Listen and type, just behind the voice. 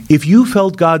If you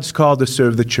felt God's call to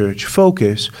serve the church,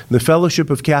 Focus, the Fellowship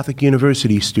of Catholic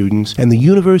University students, and the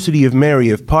University of Mary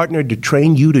have partnered to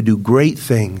train you to do great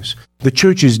things. The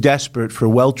church is desperate for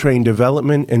well-trained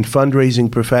development and fundraising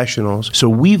professionals, so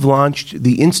we've launched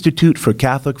the Institute for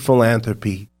Catholic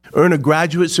Philanthropy. Earn a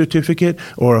graduate certificate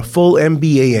or a full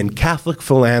MBA in Catholic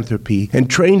philanthropy and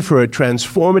train for a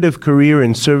transformative career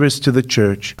in service to the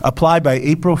church. Apply by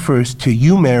April 1st to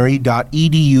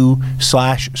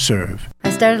umary.edu/serve.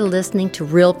 I started listening to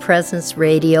Real Presence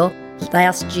Radio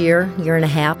last year and a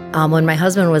half, when my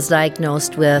husband was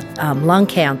diagnosed with lung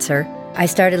cancer. I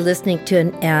started listening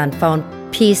to and found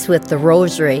peace with the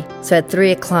Rosary. So at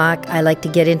 3 o'clock, I like to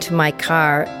get into my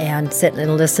car and sit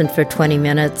and listen for 20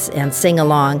 minutes and sing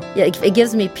along. It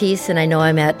gives me peace, and I know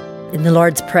I'm in the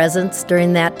Lord's presence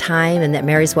during that time and that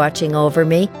Mary's watching over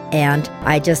me. And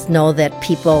I just know that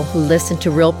people who listen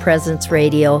to Real Presence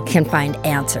Radio can find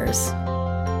answers.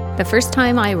 The first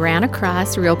time I ran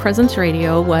across Real Presence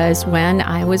Radio was when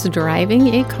I was driving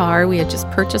a car we had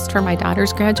just purchased for my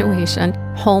daughter's graduation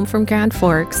home from Grand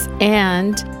Forks,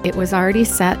 and it was already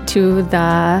set to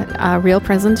the Real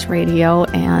Presence Radio,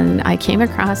 and I came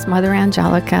across Mother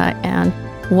Angelica, and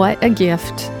what a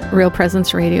gift Real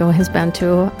Presence Radio has been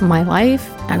to my life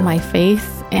and my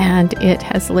faith, and it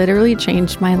has literally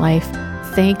changed my life.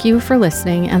 Thank you for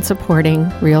listening and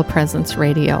supporting Real Presence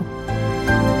Radio.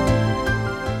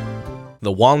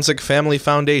 The Wanzik Family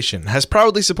Foundation has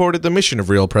proudly supported the mission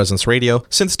of Real Presence Radio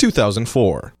since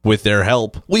 2004. With their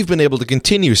help, we've been able to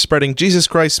continue spreading Jesus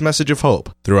Christ's message of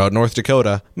hope throughout North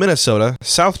Dakota, Minnesota,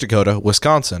 South Dakota,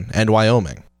 Wisconsin, and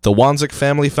Wyoming. The Wanzik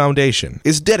Family Foundation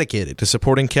is dedicated to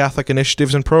supporting Catholic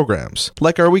initiatives and programs,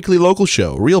 like our weekly local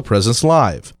show, Real Presence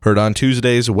Live, heard on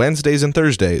Tuesdays, Wednesdays, and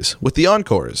Thursdays, with the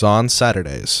encores on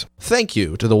Saturdays. Thank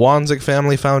you to the Wanzik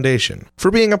Family Foundation for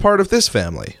being a part of this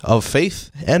family of faith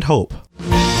and hope.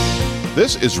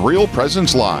 This is Real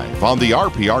Presence Live on the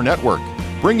RPR Network,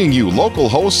 bringing you local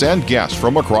hosts and guests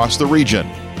from across the region.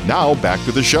 Now back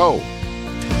to the show.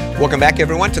 Welcome back,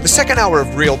 everyone, to the second hour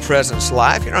of Real Presence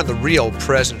Live here on the Real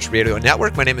Presence Radio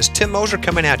Network. My name is Tim Moser,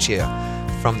 coming at you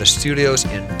from the studios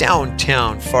in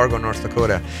downtown Fargo, North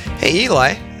Dakota. Hey,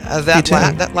 Eli,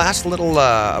 that last little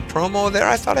promo there,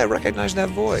 I thought I recognized that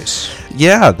voice.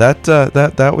 Yeah,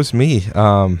 that was me.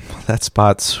 That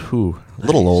spot's a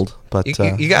little old. But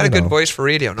you got a good voice for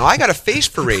radio. No, I got a face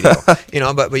for radio, but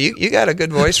you got a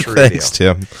good voice for radio. Thanks,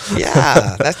 Tim.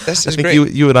 Yeah, that's I think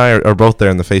great. you and I are both there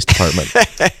in the face department.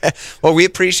 Well, we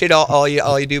appreciate all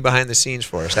you do behind the scenes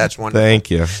for us. That's wonderful. Thank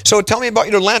you. So tell me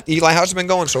about your Lent, Eli. How's it been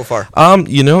going so far?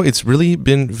 It's really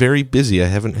been very busy. I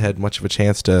haven't had much of a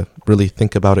chance to really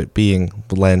think about it being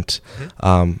Lent.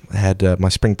 Mm-hmm. I had my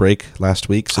spring break last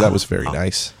week, so that was very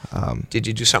nice. Did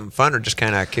you do something fun or just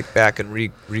kind of kick back and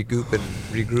regroup?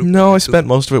 No, I spent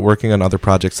most of it working on other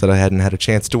projects that I hadn't had a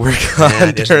chance to work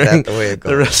on during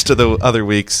the rest of the other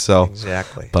weeks. So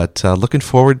exactly. But looking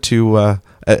forward to,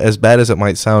 as bad as it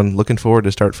might sound, looking forward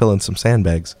to start filling some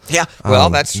sandbags. Yeah,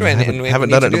 well, that's true. I haven't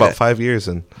done it in about 5 years,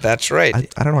 and that's right.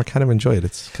 I don't know. I kind of enjoy it.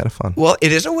 It's kind of fun. Well,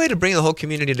 it is a way to bring the whole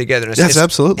community together. That's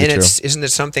absolutely true. Isn't it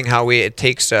something how it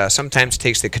takes sometimes it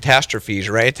takes the catastrophes,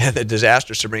 right, the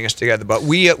disasters to bring us together, but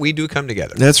we do come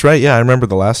together. That's right. Yeah, I remember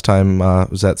the last time it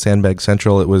was at Sandbag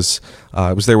Central. It was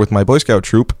I was there with my Boy Scout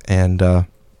troop, and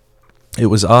it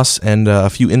was us and a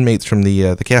few inmates from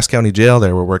the Cass County Jail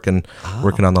there were working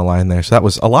on the line there. So that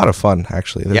was a lot of fun,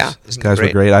 actually. These guys were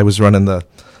great. I was running the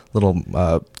little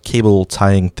cable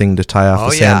tying thing to tie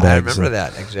off the sandbags. I remember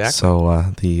that, exactly.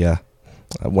 So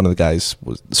one of the guys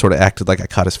sort of acted like I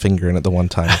caught his finger in it the one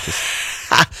time.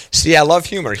 See, I love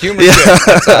humor. Humor is good.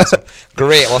 That's awesome.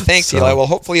 Great. Well, thanks, Eli. Well,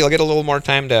 hopefully you'll get a little more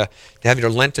time to have your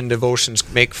Lenten devotions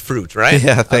make fruit, right?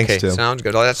 Yeah, thanks, Tim. Sounds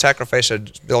good. All that sacrifice of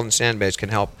building sandbags can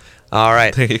help. All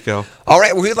right. There you go. All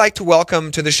right. Well, we'd like to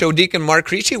welcome to the show Deacon Mark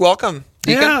Ricci. Welcome,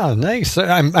 Deacon. Yeah, nice.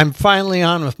 I'm finally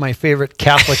on with my favorite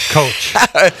Catholic coach.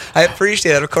 I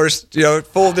appreciate it. Of course,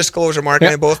 full disclosure, Mark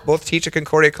and I both teach at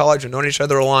Concordia College. We've known each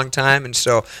other a long time, and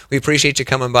so we appreciate you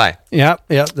coming by. Yeah.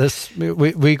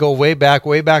 We go way back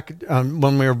when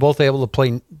we were both able to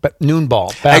play noon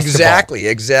ball basketball.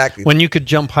 Exactly. When you could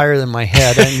jump higher than my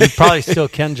head, and you probably still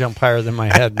can jump higher than my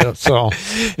head. So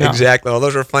yeah. Exactly. Well,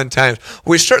 those were fun times.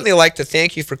 We certainly like to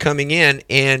thank you for coming in,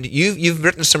 and you've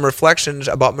written some reflections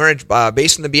about marriage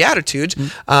based on the Beatitudes,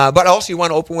 but also you want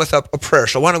to open with a prayer.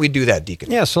 So why don't we do that, Deacon?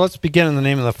 Yeah. So let's begin in the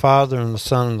name of the Father and the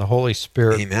Son and the Holy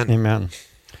Spirit. Amen.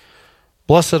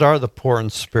 Blessed are the poor in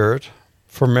spirit,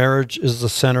 for marriage is the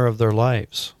center of their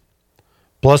lives.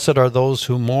 Blessed are those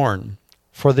who mourn,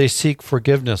 for they seek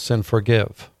forgiveness and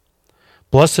forgive.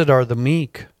 Blessed are the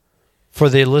meek, for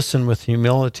they listen with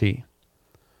humility.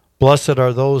 Blessed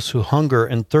are those who hunger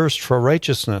and thirst for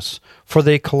righteousness, for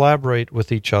they collaborate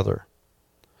with each other.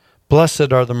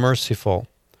 Blessed are the merciful,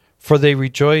 for they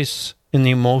rejoice in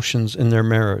the emotions in their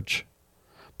marriage.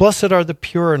 Blessed are the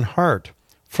pure in heart,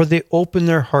 for they open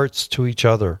their hearts to each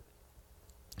other.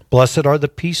 Blessed are the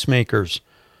peacemakers,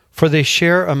 for they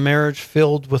share a marriage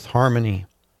filled with harmony.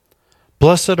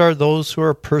 Blessed are those who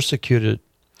are persecuted,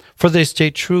 for they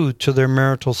stay true to their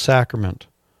marital sacrament.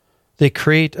 They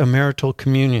create a marital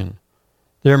communion.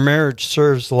 Their marriage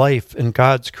serves life in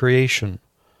God's creation.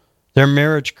 Their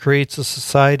marriage creates a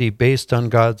society based on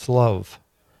God's love.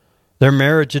 Their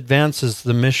marriage advances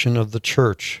the mission of the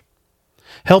church.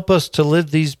 Help us to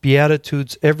live these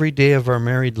Beatitudes every day of our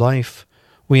married life.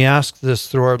 We ask this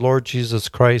through our Lord Jesus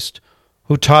Christ,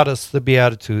 who taught us the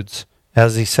Beatitudes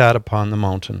as he sat upon the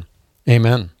mountain.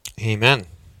 Amen. Amen.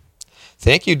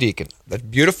 Thank you, Deacon. That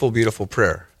beautiful, beautiful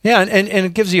prayer. Yeah, and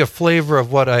it gives you a flavor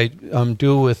of what I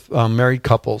do with married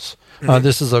couples.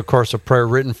 This is, of course, a prayer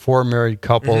written for married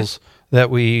couples that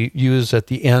we use at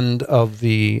the end of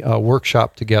the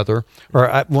workshop together.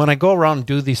 When I go around and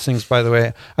do these things, by the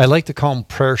way, I like to call them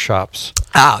prayer shops.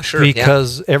 Ah, sure.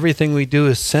 Because everything we do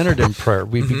is centered in prayer.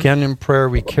 We begin in prayer,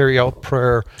 we carry out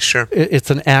prayer. Sure. It's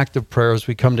an act of prayer as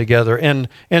we come together. And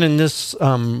in this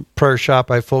prayer shop,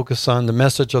 I focus on the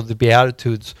message of the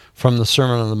Beatitudes from the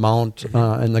Sermon on the Mount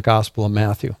in the Gospel of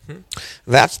Matthew.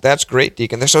 That's great,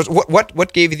 Deacon. So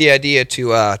what gave you the idea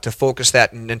to focus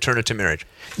that and turn it to marriage?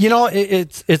 You know,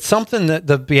 it's something that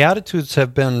the Beatitudes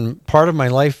have been part of my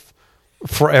life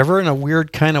forever in a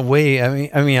weird kind of way.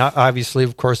 I mean, obviously,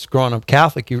 of course, growing up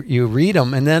Catholic, you read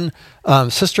them. And then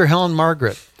Sister Helen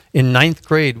Margaret, in 9th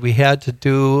grade, we had to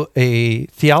do a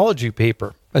theology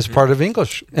paper as part of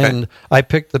English. Okay. And I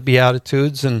picked the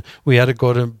Beatitudes, and we had to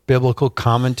go to biblical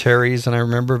commentaries. And I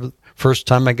remember first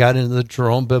time I got into the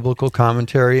Jerome Biblical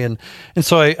Commentary. And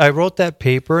so I wrote that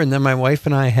paper, and then my wife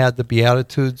and I had the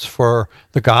Beatitudes for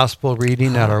the gospel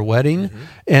reading at our wedding.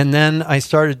 And then I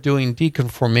started doing deacon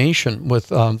formation with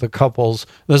the couples.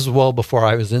 This is well before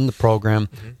I was in the program,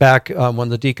 back when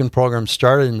the deacon program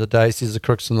started in the Diocese of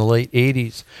Crooks in the late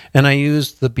 80s. And I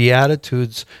used the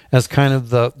Beatitudes as kind of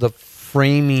the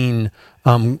framing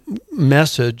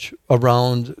message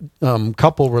around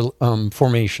couple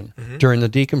formation during the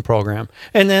deacon program.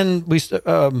 And then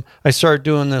I started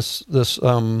doing this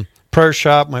prayer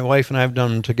shop. My wife and I have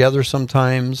done them together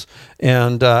sometimes,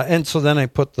 and so then I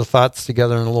put the thoughts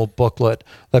together in a little booklet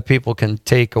that people can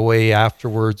take away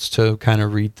afterwards to kind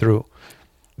of read through.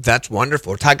 That's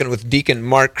wonderful. We're talking with Deacon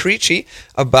Mark Creechy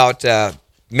about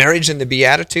marriage and the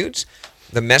Beatitudes.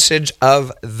 The message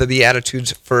of the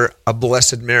Beatitudes for a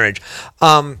blessed marriage.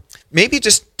 Maybe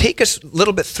just take us a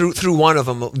little bit through one of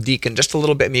them, Deacon, just a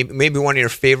little bit, maybe one of your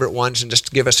favorite ones, and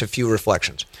just give us a few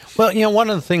reflections. Well, one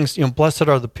of the things, blessed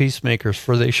are the peacemakers,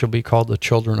 for they shall be called the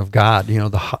children of God.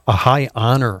 A high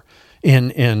honor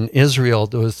in Israel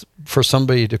was for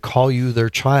somebody to call you their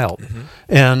child.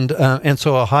 And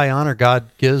so a high honor God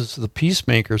gives the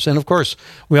peacemakers. And of course,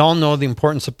 we all know the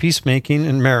importance of peacemaking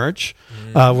in marriage.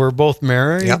 We're both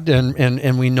married,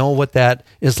 and we know what that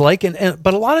is like.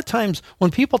 But a lot of times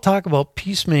when people talk about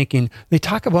peacemaking, they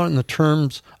talk about it in the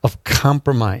terms of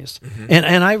compromise.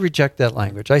 And I reject that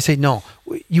language. I say, no,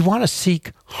 you want to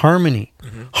seek harmony.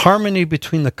 Harmony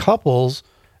between the couples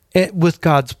with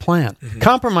God's plan.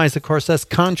 Compromise, of course, that's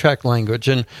contract language.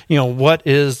 And, what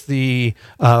is the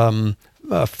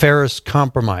fairest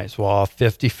compromise? Well,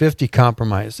 50-50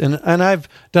 compromise. And I've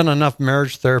done enough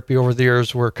marriage therapy over the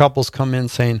years where couples come in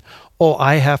saying, oh,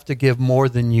 I have to give more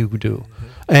than you do.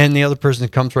 And the other person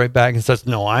comes right back and says,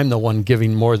 no, I'm the one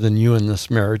giving more than you in this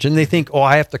marriage. And they think, oh,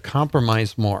 I have to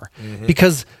compromise more.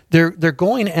 Because they're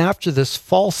going after this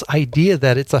false idea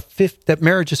that that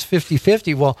marriage is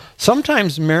 50-50. Well,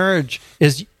 sometimes marriage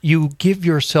is you give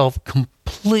yourself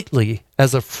completely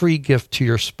as a free gift to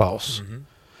your spouse.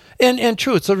 And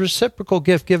true, it's a reciprocal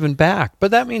gift given back.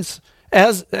 But that means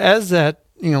as that,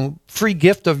 free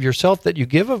gift of yourself that you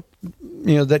give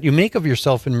that you make of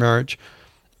yourself in marriage,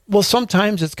 well,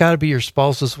 sometimes it's got to be your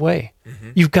spouse's way.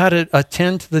 You've got to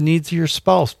attend to the needs of your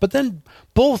spouse. But then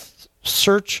both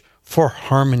search for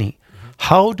harmony.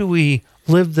 How do we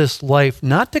live this life,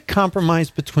 not to compromise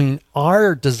between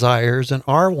our desires and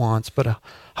our wants, but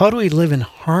how do we live in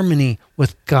harmony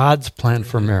with God's plan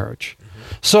for marriage?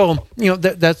 So,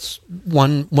 that's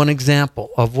one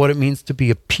example of what it means to be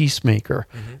a peacemaker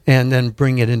and then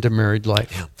bring it into married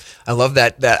life. Yeah. I love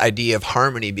that idea of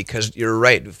harmony, because you're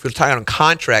right. If we're talking on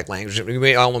contract language,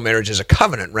 we all know marriage is a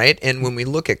covenant, right? And when we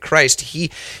look at Christ, he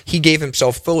gave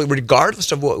himself fully,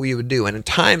 regardless of what we would do. And in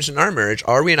times in our marriage,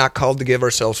 are we not called to give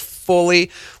ourselves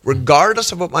fully,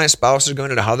 regardless of what my spouse is going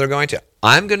to do, how they're going to?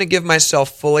 I'm going to give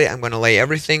myself fully. I'm going to lay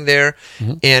everything there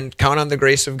and count on the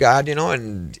grace of God,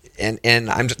 and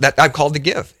I'm called to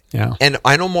give. Yeah. And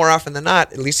I know more often than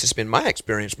not, at least it's been my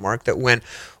experience, Mark, that when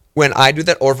I do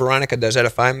that, or Veronica does that,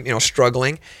 if I'm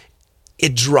struggling,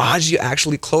 it draws you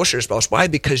actually closer to your spouse. Why?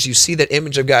 Because you see that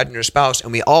image of God in your spouse,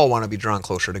 and we all want to be drawn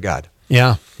closer to God.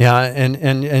 Yeah,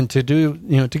 and to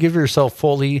do, to give yourself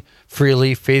fully,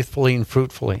 freely, faithfully, and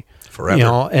fruitfully.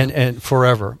 Forever. And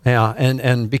forever. Yeah,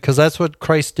 and because that's what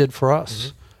Christ did for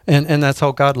us. And that's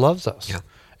how God loves us. Yeah.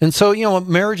 And so,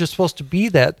 marriage is supposed to be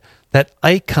that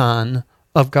icon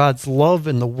of God's love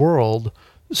in the world,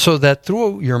 so that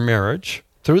through your marriage,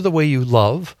 through the way you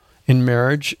love in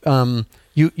marriage,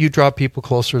 you draw people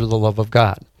closer to the love of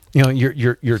God.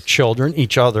 Your children,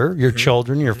 each other, your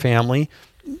children, your family,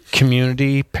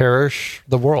 community, parish,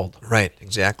 the world. Right,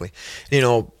 exactly.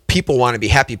 People want to be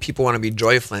happy, people want to be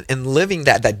joyful, and living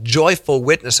that joyful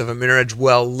witness of a marriage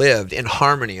well lived in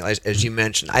harmony, as you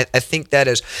mentioned. I think that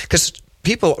is, because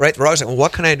people, right, they're always like, well,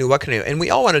 what can I do? And we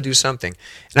all want to do something.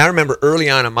 And I remember early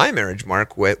on in my marriage,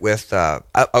 Mark, I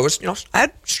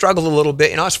had struggled a little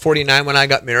bit. I was 49 when I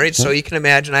got married, so you can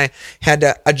imagine I had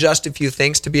to adjust a few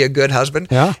things to be a good husband.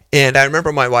 Yeah. And I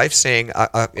remember my wife saying,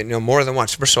 more than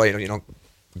once, first of all,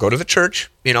 go to the church,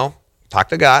 talk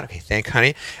to God. Okay, thank you,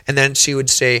 honey. And then she would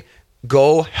say,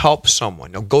 go help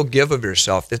someone. Go give of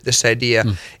yourself, this idea.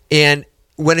 And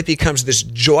when it becomes this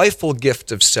joyful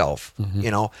gift of self,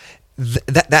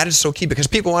 that is so key, because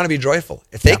people want to be joyful.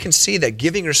 If they can see that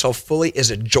giving yourself fully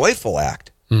is a joyful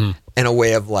act and a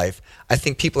way of life, I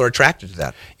think people are attracted to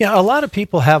that. Yeah, a lot of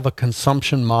people have a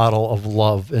consumption model of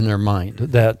love in their mind,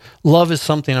 that love is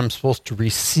something I'm supposed to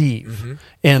receive.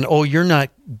 And, you're not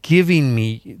giving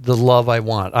me the love I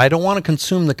want. I don't want to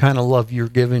consume the kind of love you're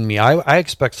giving me. I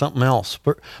expect something else.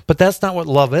 But that's not what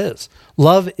love is.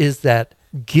 Love is that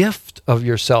gift of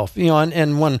yourself.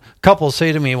 And when couples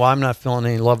say to me, well, I'm not feeling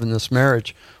any love in this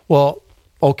marriage. Well,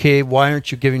 okay, why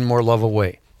aren't you giving more love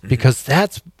away? Because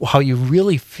that's how you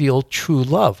really feel true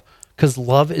love. Because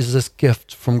love is this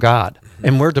gift from God.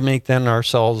 And we're to make then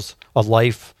ourselves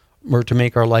we're to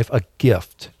make our life a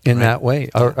gift in that way,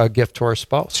 or a gift to our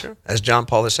spouse. Sure. As John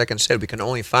Paul II said, we can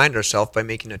only find ourselves by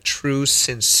making a true,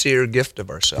 sincere gift of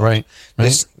ourselves. Right.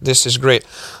 This is great.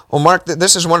 Well, Mark,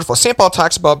 this is wonderful. St. Paul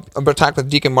talks with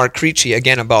Deacon Mark Creechy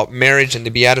again about marriage and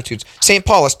the Beatitudes. St.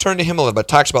 Paul, let's turn to him a little bit.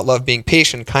 Talks about love being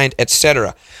patient, kind,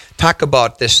 etc. Talk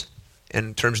about this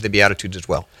in terms of the Beatitudes as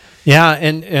well. Yeah,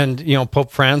 and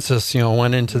Pope Francis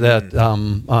went into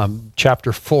that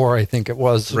chapter 4, I think it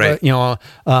was, right?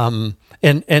 And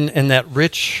that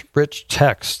rich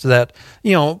text that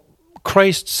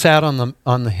Christ sat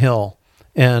on the hill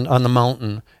and on the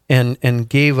mountain and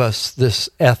gave us this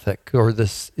ethic, or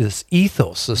this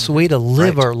ethos, this way to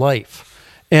live our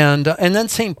life, and then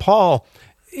St. Paul,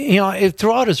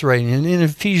 throughout his writing, in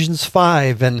Ephesians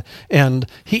 5, and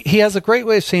he has a great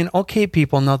way of saying, okay,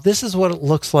 people, now this is what it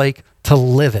looks like to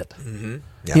live it.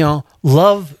 Yeah.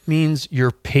 Love means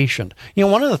you're patient.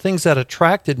 One of the things that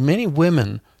attracted many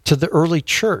women to the early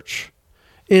church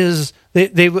is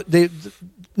they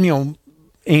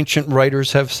ancient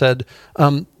writers have said,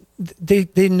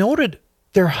 they noted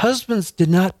their husbands did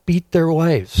not beat their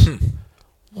wives.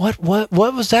 What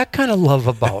was that kind of love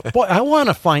about? Boy, I want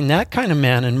to find that kind of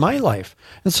man in my life.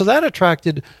 And so that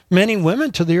attracted many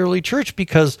women to the early church,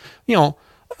 because,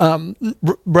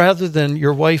 rather than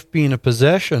your wife being a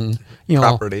possession,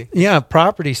 property. Yeah,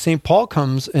 property. St. Paul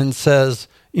comes and says,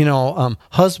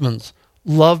 husbands,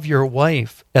 love your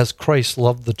wife as Christ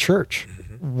loved the church.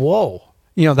 Whoa.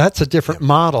 That's a different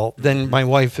model than my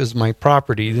wife is my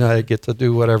property. I get to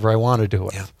do whatever I want to do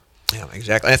with. Yeah. Yeah,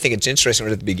 exactly. I think it's interesting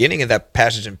at the beginning of that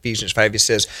passage in Ephesians 5, he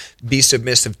says, be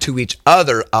submissive to each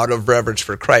other out of reverence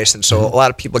for Christ. And so a lot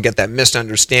of people get that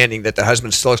misunderstanding that the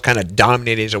husband still is kind of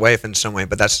dominating his wife in some way,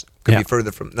 but nothing could be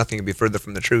further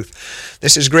from the truth.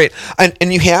 This is great.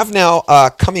 And you have now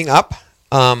coming up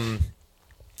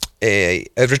a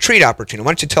retreat opportunity.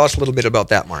 Why don't you tell us a little bit about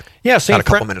that, Mark? Yeah, got a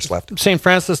couple minutes left. St.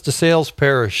 Francis de Sales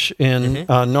Parish in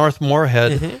North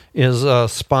Moorhead is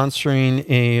sponsoring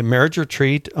a marriage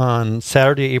retreat on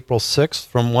Saturday, April 6th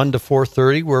from 1 to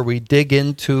 4:30, where we dig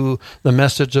into the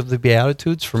message of the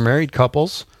Beatitudes for married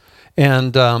couples.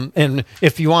 And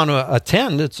if you want to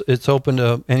attend, it's open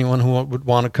to anyone who would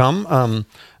want to come.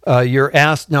 You're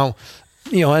asked now.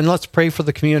 And let's pray for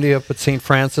the community up at St.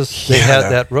 Francis. They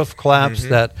had that roof collapse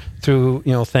that through,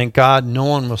 thank God, no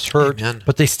one was hurt. Amen.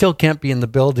 But they still can't be in the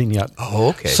building yet. Oh,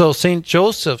 okay. So St.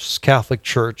 Joseph's Catholic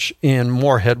Church in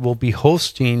Moorhead will be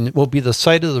the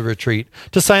site of the retreat.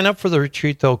 To sign up for the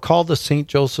retreat, though, call the St.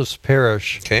 Joseph's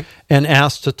Parish and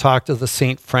ask to talk to the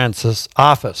St. Francis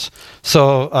office.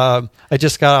 So I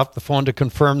just got off the phone to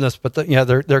confirm this, but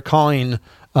they're calling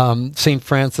St.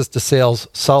 Francis de Sales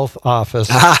South office,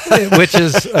 which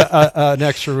is an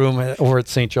extra room over at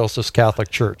St. Joseph's Catholic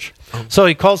Church. So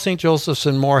he calls St. Joseph's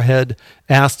in Moorhead,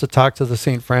 asks to talk to the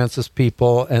St. Francis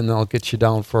people, and they'll get you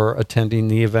down for attending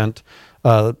the event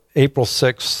April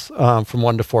 6th from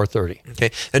 1 to 4:30.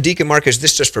 Okay. Now, Deacon Mark, is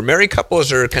this just for married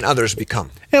couples, or can others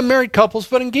become? Yeah, married couples,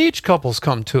 but engaged couples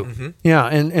come too. Mm-hmm. Yeah,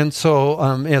 and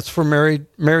so it's for married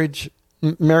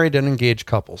and engaged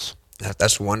couples.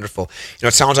 That's wonderful.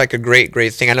 It sounds like a great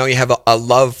thing. I know you have a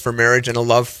love for marriage and a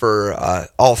love for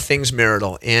all things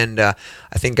marital, and I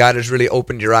think God has really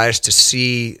opened your eyes to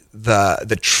see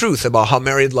the truth about how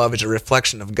married love is a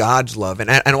reflection of God's love. And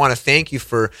I want to thank you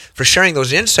for sharing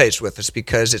those insights with us,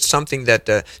 because it's something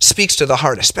that speaks to the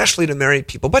heart, especially to married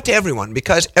people, but to everyone,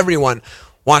 because everyone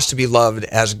wants to be loved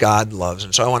as God loves.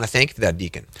 And so I want to thank you for that,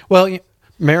 Deacon. Well,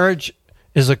 marriage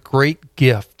is a great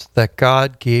gift that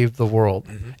God gave the world.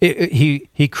 Mm-hmm.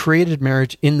 He created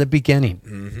marriage in the beginning.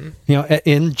 Mm-hmm.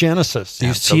 In Genesis,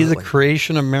 you see the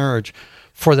creation of marriage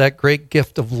for that great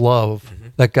gift of love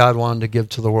that God wanted to give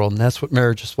to the world. And that's what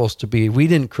marriage is supposed to be. We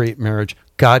didn't create marriage.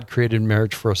 God created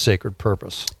marriage for a sacred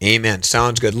purpose. Amen.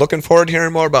 Sounds good. Looking forward to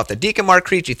hearing more about that. Deacon Mark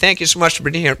Creechy, thank you so much for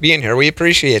being here. We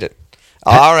appreciate it.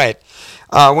 All right.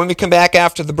 When we come back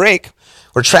after the break,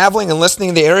 we're traveling and listening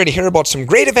in the area to hear about some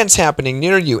great events happening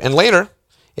near you. And later,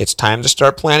 it's time to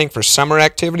start planning for summer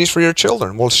activities for your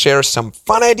children. We'll share some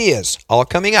fun ideas, all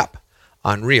coming up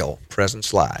on Real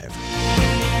Presence Live.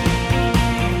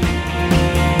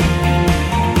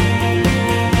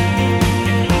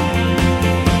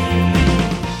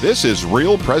 This is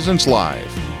Real Presence Live.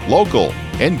 Local,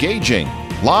 engaging,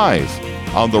 live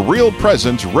on the Real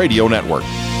Presence Radio Network.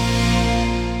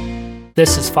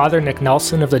 This is Father Nick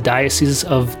Nelson of the Diocese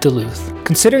of Duluth.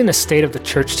 Considering the state of the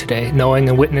church today, knowing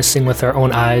and witnessing with our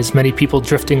own eyes many people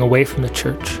drifting away from the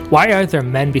church, why are there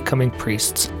men becoming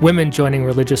priests, women joining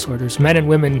religious orders, men and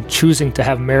women choosing to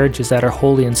have marriages that are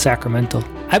holy and sacramental?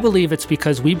 I believe it's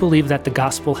because we believe that the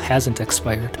gospel hasn't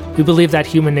expired. We believe that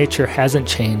human nature hasn't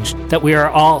changed, that we are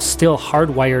all still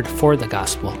hardwired for the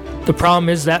gospel. The problem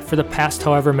is that for the past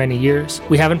however many years,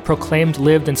 we haven't proclaimed,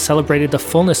 lived, and celebrated the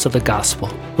fullness of the gospel,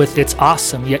 with its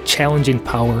awesome yet challenging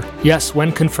power. Yes,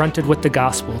 when confronted with the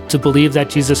gospel, to believe that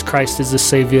Jesus Christ is the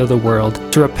Savior of the world,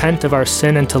 to repent of our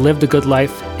sin and to live the good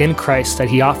life in Christ that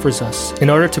He offers us in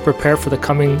order to prepare for the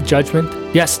coming judgment.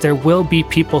 Yes, there will be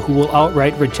people who will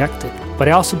outright reject it, but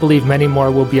I also believe many more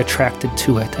will be attracted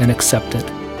to it and accept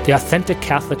it. The authentic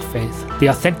Catholic faith, the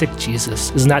authentic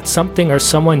Jesus, is not something or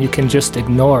someone you can just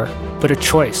ignore, but a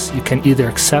choice you can either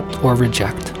accept or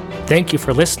reject. Thank you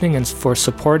for listening and for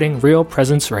supporting Real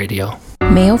Presence Radio.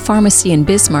 Mayo Pharmacy in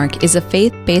Bismarck is a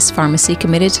faith-based pharmacy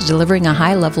committed to delivering a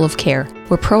high level of care.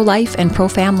 We're pro-life and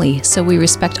pro-family, so we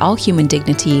respect all human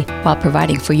dignity while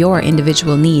providing for your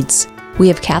individual needs. We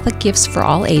have Catholic gifts for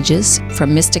all ages,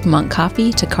 from Mystic Monk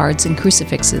coffee to cards and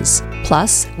crucifixes.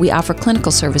 Plus, we offer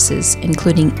clinical services,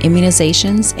 including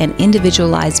immunizations and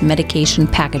individualized medication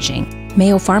packaging.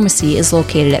 Mayo Pharmacy is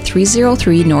located at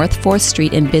 303 North 4th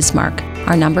Street in Bismarck.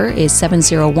 Our number is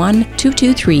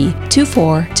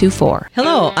 701-223-2424.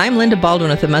 Hello, I'm Linda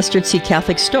Baldwin with the Mustard Seed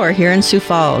Catholic Store here in Sioux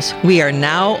Falls. We are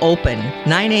now open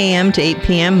 9 a.m. to 8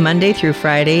 p.m. Monday through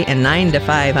Friday and 9 to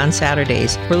 5 on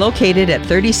Saturdays. We're located at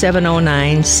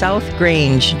 3709 South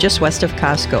Grange, just west of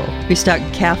Costco. We stock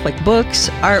Catholic books,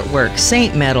 artwork,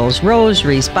 saint medals,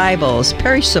 rosaries, Bibles,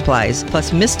 parish supplies,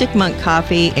 plus Mystic Monk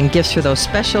coffee and gifts for those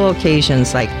special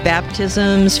occasions like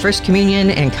baptisms, First Communion,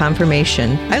 and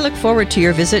confirmation. I look forward to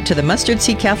your visit to the Mustard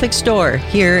Seed Catholic Store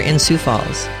here in Sioux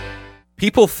Falls.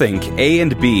 People think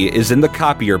A&B is in the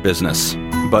copier business,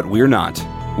 but we're not.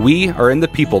 We are in the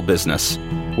people business.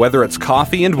 Whether it's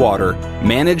coffee and water,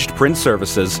 managed print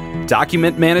services,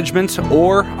 document management,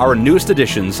 or our newest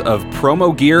editions of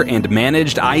promo gear and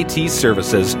managed IT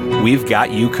services, we've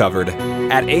got you covered.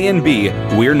 At A&B,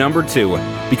 we're number 2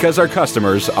 because our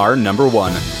customers are number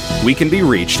 1. We can be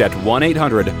reached at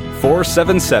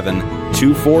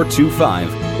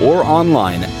 1-800-477-2425 or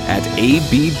online at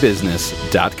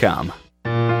abbusiness.com.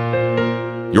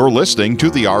 You're listening to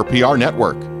the RPR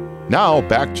Network. Now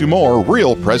back to more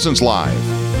Real Presence Live.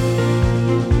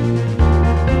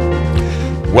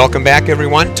 Welcome back,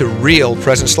 everyone, to Real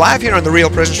Presence Live here on the Real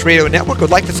Presence Radio Network.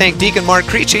 I'd like to thank Deacon Mark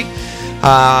Creechy,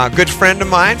 a good friend of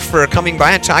mine, for coming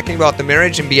by and talking about the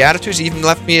marriage and Beatitudes. He even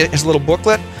left me his little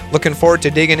booklet. Looking forward to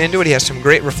digging into it. He has some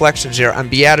great reflections there on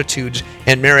Beatitudes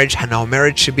and marriage, and how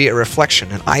marriage should be a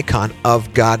reflection, an icon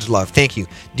of God's love. Thank you,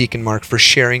 Deacon Mark, for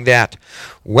sharing that.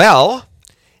 Well,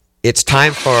 it's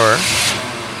time for...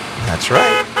 That's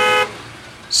right.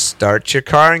 Start your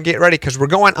car and get ready, because we're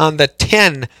going on the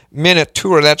 10-minute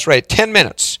tour. That's right, 10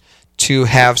 minutes to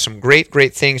have some great,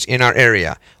 great things in our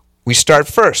area. We start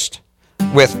first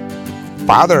with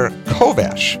Father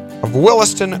Kovash of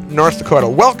Williston, North Dakota.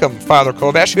 Welcome, Father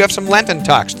Kovash. You have some Lenten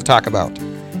talks to talk about.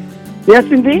 Yes,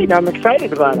 indeed. I'm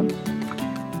excited about them.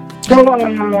 So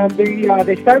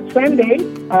they start Sunday,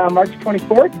 March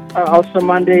 24th, also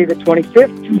Monday the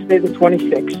 25th, Tuesday the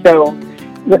 26th. So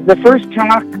the first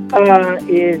talk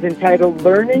is entitled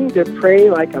Learning to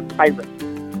Pray Like a Pirate.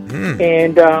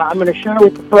 And I'm going to share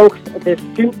with the folks this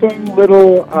simple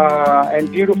little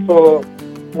and beautiful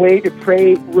way to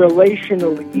pray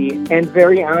relationally and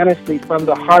very honestly from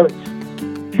the heart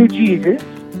to Jesus.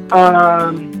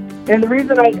 And the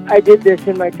reason I did this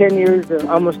in my 10 years,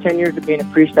 almost 10 years of being a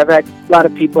priest, I've had a lot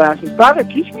of people ask me, Father,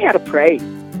 teach me how to pray.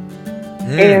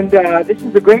 And this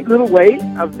is a great little way,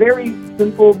 a very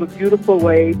simple but beautiful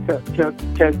way to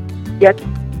get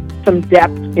some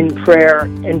depth in prayer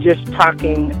and just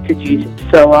talking to Jesus.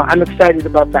 So I'm excited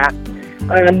about that.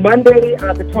 On Monday,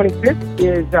 the 25th,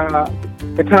 is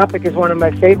the topic is one of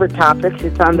my favorite topics.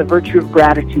 It's on the virtue of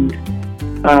gratitude.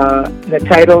 The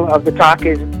title of the talk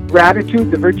is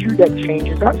Gratitude, the Virtue That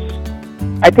Changes Us.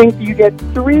 I think you get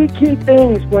three key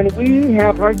things when we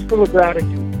have hearts full of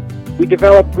gratitude. We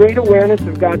develop great awareness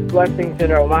of God's blessings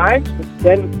in our lives, which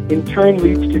then in turn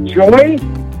leads to joy,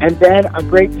 and then a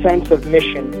great sense of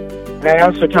mission. And I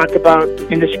also talk about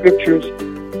in the scriptures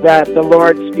that the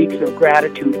Lord speaks of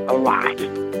gratitude a lot.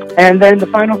 And then the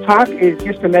final talk is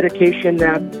just a meditation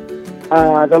that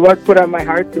the Lord put on my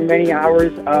heart through many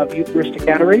hours of Eucharistic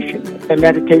adoration, a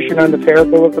meditation on the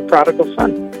parable of the prodigal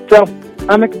son. So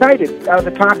I'm excited.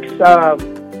 The talks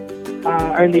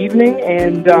are in the evening,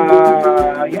 and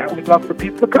we'd love for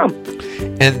people to come.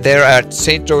 And they're at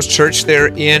St. Joe's Church there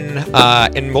in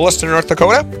Williston, North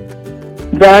Dakota?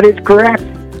 That is correct.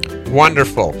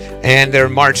 Wonderful. And they're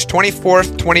March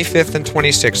 24th, 25th, and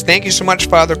 26th. Thank you so much,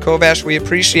 Father Kovash. We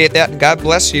appreciate that, and God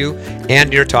bless you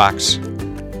and your talks.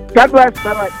 God bless.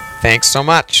 Bye-bye. Thanks so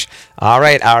much. All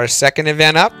right, our second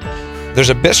event up. There's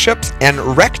a Bishops and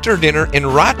Rector dinner in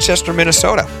Rochester,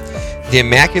 Minnesota. The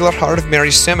Immaculate Heart of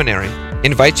Mary Seminary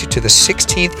invites you to the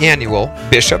 16th Annual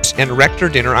Bishops and Rector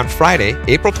Dinner on Friday,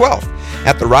 April 12th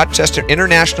at the Rochester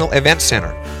International Event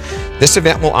Center. This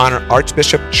event will honor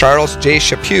Archbishop Charles J.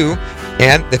 Chaput,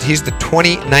 and that he's the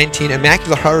 2019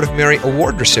 Immaculate Heart of Mary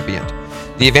Award recipient.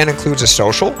 The event includes a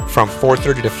social from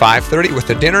 4:30 to 5:30 with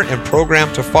a dinner and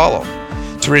program to follow.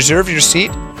 To reserve your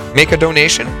seat, make a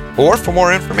donation, or for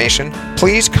more information,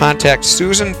 please contact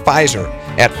Susan Pfizer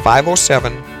at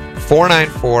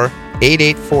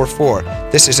 507-494-8844.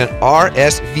 This is an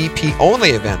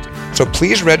RSVP-only event, so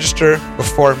please register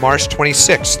before March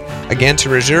 26th. Again, to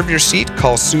reserve your seat,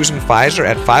 call Susan Pfizer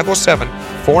at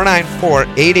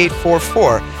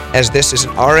 507-494-8844. As this is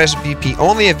an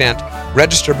RSVP-only event,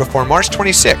 register before March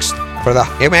 26th for the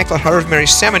Immaculate Heart of Mary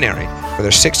Seminary for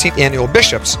their 16th Annual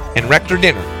Bishops and Rector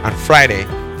Dinner on Friday,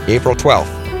 April 12th.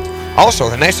 Also,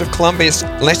 the Knights of Columbus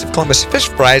Fish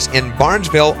Fries in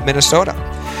Barnesville, Minnesota.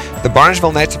 The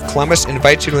Barnesville Knights of Columbus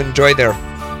invite you to enjoy their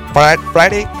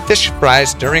Friday fish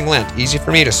fries during Lent. Easy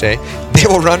for me to say. They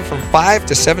will run from 5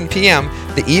 to 7 p.m.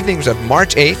 the evenings of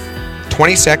March 8th,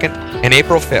 22nd, and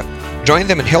April 5th. Join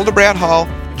them in Hildebrand Hall,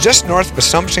 just north of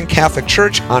Assumption Catholic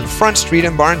Church on Front Street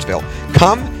in Barnesville.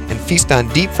 Come and feast on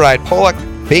deep-fried pollock,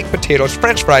 baked potatoes,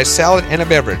 French fries, salad, and a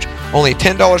beverage. Only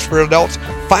 $10 for adults,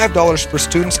 $5 for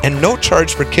students, and no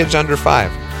charge for kids under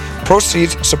 5.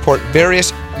 Proceeds support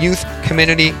various youth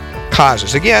community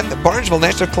causes. Again, the Barnesville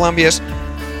Knights of Columbus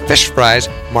Fish Fries,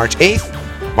 March 8th,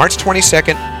 March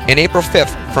 22nd, and April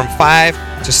 5th from 5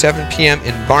 to 7 p.m.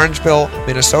 in Barnesville,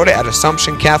 Minnesota at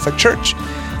Assumption Catholic Church.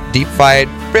 Deep-fried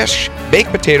fish,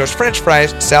 baked potatoes, French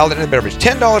fries, salad, and a beverage.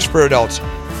 $10 for adults,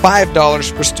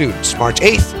 $5 for students. March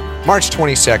 8th, March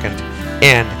 22nd,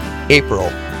 and April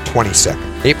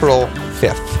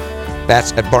 5th.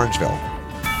 That's at Barnesville.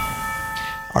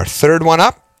 Our third one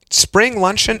up, Spring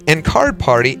Luncheon and Card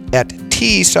Party at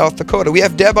T, South Dakota. We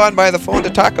have Deb on by the phone to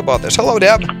talk about this. Hello,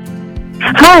 Deb.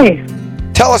 Hi.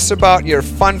 Tell us about your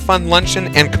fun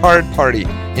luncheon and card party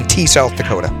in T, South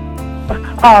Dakota.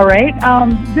 All right.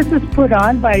 This is put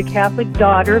on by a Catholic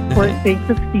daughter of Port St.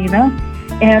 Christina.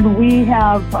 And we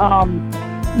have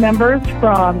members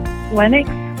from Lenox,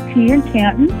 Tea, and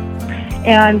Canton.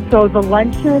 And so the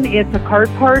luncheon, it's a card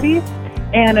party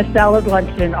and a salad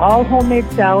luncheon, all homemade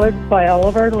salads by all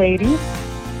of our ladies.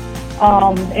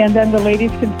 And then the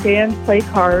ladies can stay and play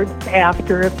cards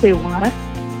after if they want.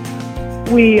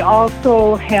 We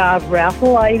also have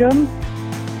raffle items,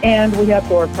 and we have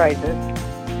door prizes.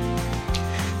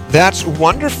 That's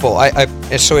wonderful.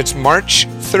 So it's March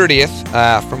 30th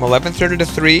from 11:30 to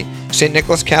 3, St.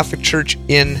 Nicholas Catholic Church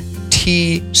in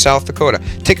Tea, South Dakota.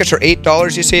 Tickets are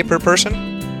 $8, you say, per person?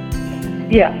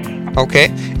 Yes. Okay.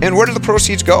 And where do the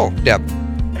proceeds go, Deb?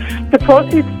 The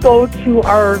proceeds go to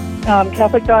our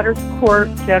Catholic Daughters Court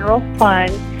General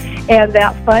Fund, and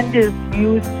that fund is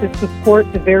used to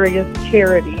support the various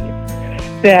charities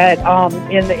that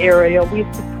in the area. We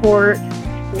support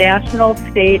national,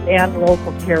 state, and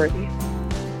local charities.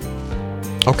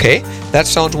 Okay, that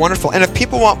sounds wonderful. And if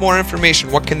people want more information,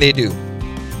 what can they do?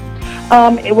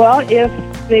 Well, if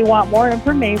they want more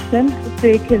information,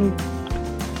 they can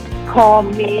call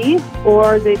me,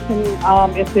 or they can,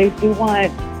 if they do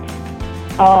want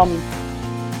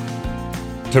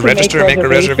to register and make a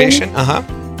reservation?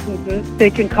 They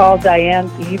can call Diane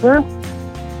Beaver.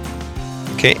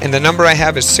 Okay, and the number I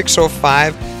have is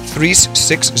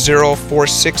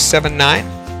 605-360-4679.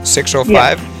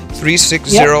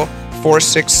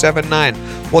 605-360-4679.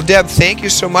 Well, Deb, thank you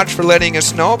so much for letting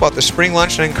us know about the spring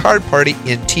luncheon and card party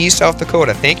in Tea, South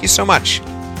Dakota. Thank you so much.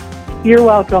 You're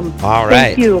welcome. All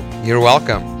right. Thank you. You're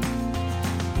welcome.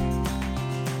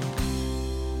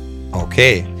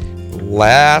 Okay,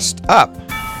 last up,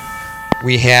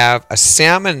 we have a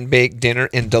salmon bake dinner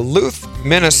in Duluth,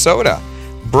 Minnesota.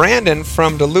 Brandon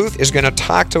from Duluth is going to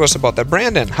talk to us about that.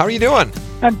 Brandon, how are you doing?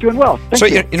 I'm doing well.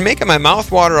 Thank you. You're making my mouth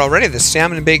water already, the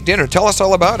salmon bake dinner. Tell us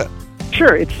all about it.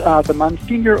 Sure. It's the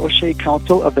Monsignor O'Shea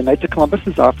Council of the Knights of Columbus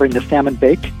is offering the salmon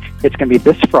bake. It's going to be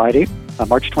this Friday,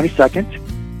 March 22nd,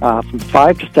 from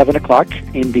 5 to 7 o'clock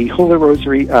in the Holy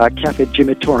Rosary Cafe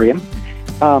Gymatorium.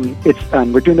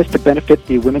 We're doing this to benefit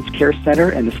the Women's Care Center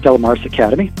and the Stella Maris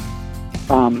Academy.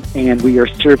 And we are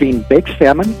serving baked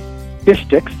salmon, fish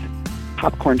sticks,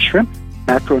 popcorn shrimp,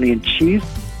 macaroni and cheese,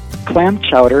 clam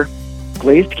chowder,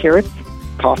 glazed carrots,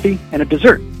 coffee, and a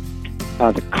dessert.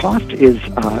 The cost is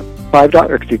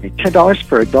 $10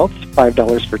 for adults,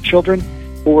 $5 for children,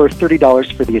 or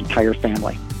 $30 for the entire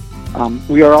family.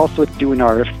 We are also doing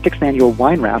our 6th annual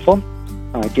wine raffle,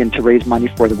 again to raise money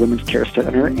for the Women's Care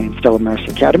Center and Stella Maris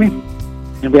Academy.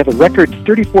 And we have a record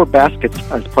 34 baskets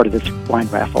as part of this wine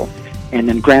raffle, and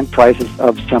then grand prizes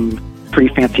of some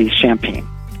pretty fancy champagne.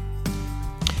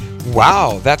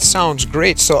 Wow, that sounds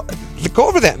great. So go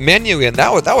over that menu again.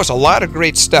 That was a lot of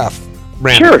great stuff,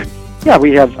 Brandon. Sure. Yeah,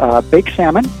 we have baked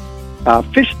salmon,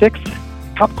 fish sticks,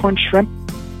 popcorn shrimp,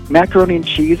 macaroni and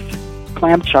cheese,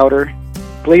 clam chowder,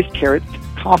 glazed carrots,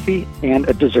 coffee, and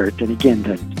a dessert. And again,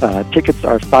 the tickets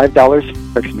are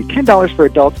 $10 for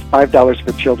adults, $5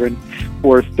 for children,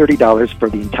 or $30 for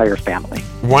the entire family.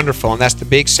 Wonderful. And that's the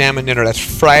baked salmon dinner. That's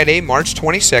Friday, March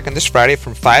 22nd, this Friday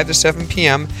from 5 to 7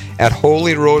 p.m. at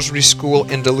Holy Rosary School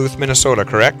in Duluth, Minnesota,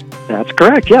 correct? That's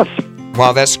correct, yes.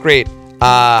 Wow, that's great.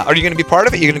 Are you going to be part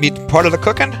of it? You're going to be part of the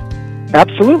cooking?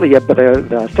 Absolutely, yeah, but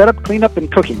the setup, cleanup, and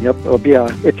cooking. Yep,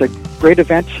 it's a great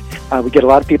event. We get a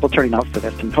lot of people turning out for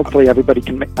this, and hopefully everybody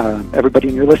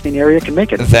in your listening area can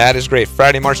make it. That is great.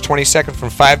 Friday, March 22nd from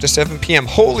 5 to 7 p.m.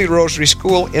 Holy Rosary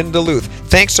School in Duluth.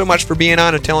 Thanks so much for being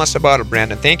on and telling us about it,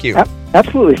 Brandon. Thank you.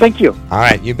 Absolutely. Thank you. All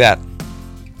right, you bet.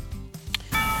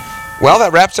 Well,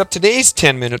 that wraps up today's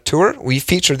 10-minute tour. We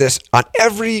feature this on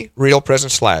every Real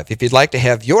Presence Live. If you'd like to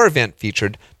have your event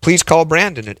featured, please call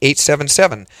Brandon at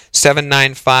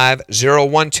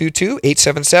 877-795-0122,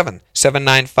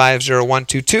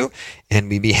 877-795-0122, and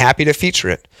we'd be happy to feature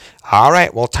it. All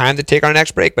right, well, time to take our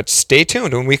next break, but stay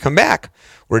tuned. When we come back,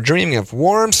 we're dreaming of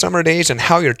warm summer days and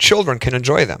how your children can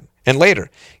enjoy them. And later,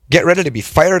 get ready to be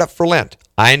fired up for Lent.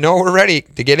 I know we're ready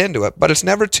to get into it, but it's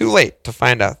never too late to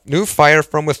find a new fire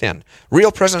from within.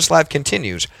 Real Presence Live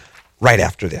continues right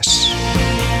after this.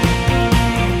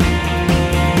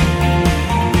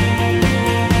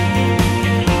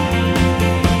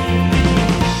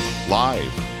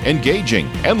 Live, engaging,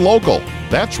 and local.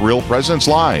 That's Real Presence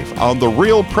Live on the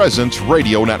Real Presence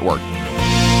Radio Network.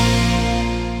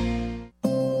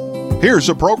 Here's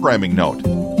a programming note.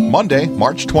 Monday,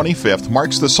 March 25th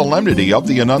marks the solemnity of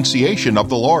the Annunciation of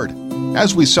the Lord.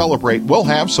 As we celebrate, we'll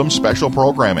have some special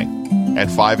programming.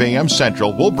 At 5 a.m.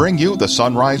 Central, we'll bring you the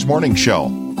Sunrise Morning Show.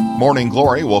 Morning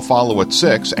Glory will follow at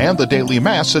 6 and the Daily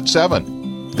Mass at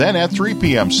 7. Then at 3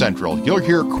 p.m. Central, you'll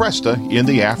hear Cresta in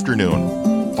the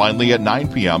afternoon. Finally, at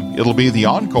 9 p.m., it'll be the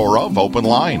encore of Open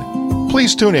Line.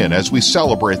 Please tune in as we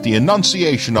celebrate the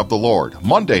Annunciation of the Lord,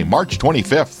 Monday, March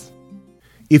 25th.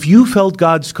 If you felt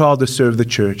God's call to serve the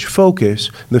church, Focus,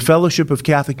 the Fellowship of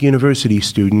Catholic University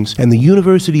students, and the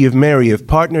University of Mary have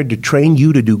partnered to train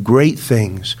you to do great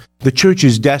things. The church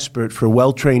is desperate for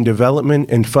well-trained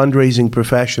development and fundraising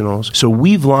professionals, so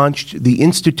we've launched the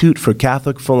Institute for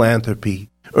Catholic Philanthropy.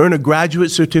 Earn a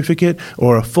graduate certificate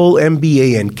or a full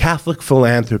MBA in Catholic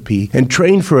philanthropy and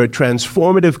train for a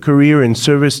transformative career in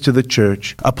service to the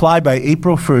church. Apply by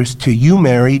April 1st to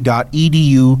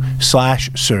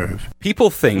umary.edu/serve. People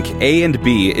think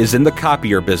A&B is in the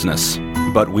copier business,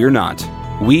 but we're not.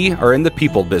 We are in the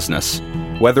people business.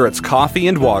 Whether it's coffee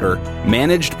and water,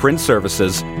 managed print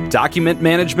services, document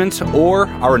management, or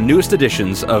our newest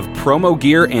editions of promo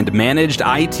gear and managed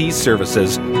IT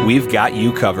services, we've got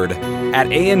you covered.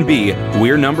 At A&B,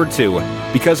 we're number 2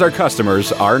 because our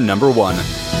customers are number 1.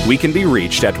 We can be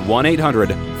reached at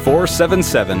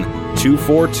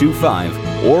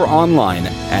 1-800-477-2425 or online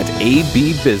at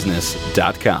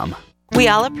abbusiness.com. We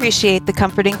all appreciate the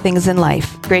comforting things in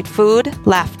life. Great food,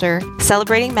 laughter,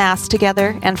 celebrating Mass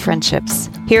together, and friendships.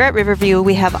 Here at Riverview,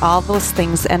 we have all those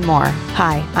things and more.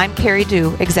 Hi, I'm Carrie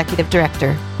Dew, Executive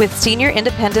Director. With senior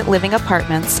independent living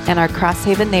apartments and our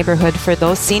Crosshaven neighborhood for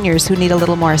those seniors who need a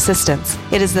little more assistance,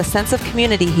 it is the sense of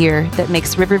community here that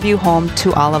makes Riverview home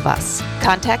to all of us.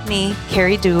 Contact me,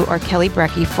 Carrie Dew, or Kelly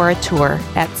Brecky for a tour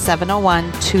at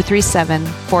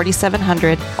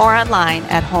 701-237-4700 or online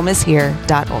at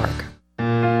homeishere.org.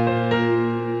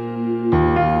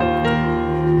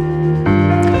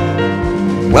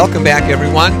 Welcome back,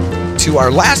 everyone, to our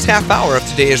last half hour of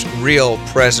today's Real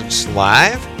Presence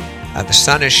Live. The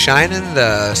sun is shining,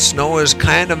 the snow is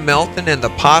kind of melting, and the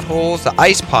potholes, the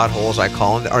ice potholes I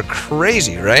call them, are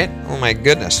crazy, right? Oh my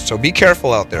goodness. So be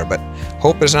careful out there, but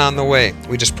hope is on the way.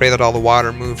 We just pray that all the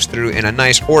water moves through in a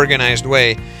nice, organized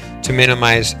way to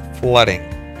minimize flooding.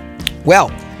 Well,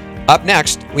 up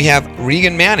next, we have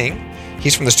Regan Manning.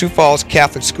 He's from the Sioux Falls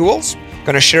Catholic Schools.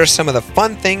 Going to share some of the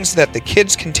fun things that the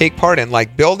kids can take part in,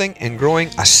 like building and growing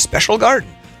a special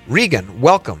garden. Regan,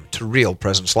 welcome to Real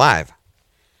Presence Live.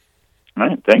 All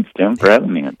right, thanks, Tim, for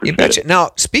having me. I appreciate You betcha. it.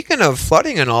 Now, speaking of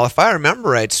flooding and all, if I remember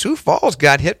right, Sioux Falls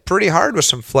got hit pretty hard with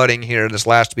some flooding here this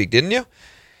last week, didn't you?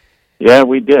 Yeah,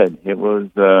 we did. It was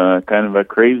kind of a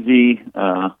crazy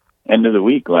end of the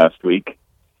week last week.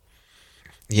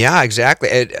 Yeah,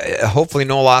 exactly. Hopefully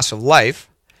no loss of life.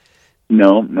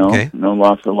 No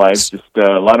loss of life. Just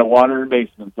a lot of water in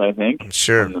basements, I think.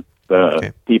 Sure. From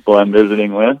the people I'm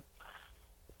visiting with.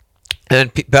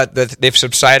 But they've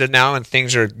subsided now and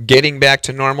things are getting back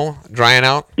to normal, drying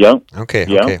out? Yep. Okay.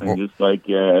 Yep. Okay. And just like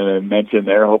I mentioned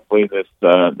there, hopefully this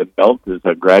the melt is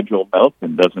a gradual melt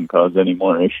and doesn't cause any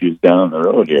more issues down the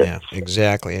road here. Yeah,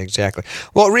 exactly.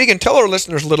 Well, Regan, tell our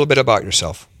listeners a little bit about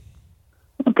yourself.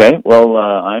 Okay. Well,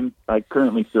 I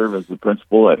currently serve as the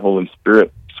principal at Holy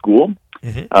Spirit School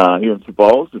here in Sioux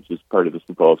Falls, which is part of the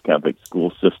Sioux Falls Catholic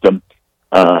School System.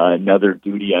 Another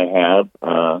duty I have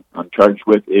I'm charged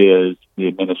with is the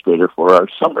administrator for our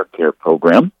summer care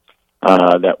program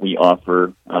that we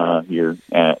offer here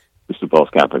at the Sioux Falls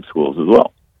Catholic Schools as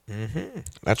well. Mm-hmm.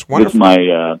 That's wonderful. This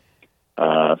is my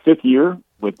 5th year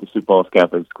with the Sioux Falls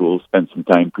Catholic Schools. Spent some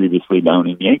time previously down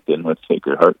in Yankton with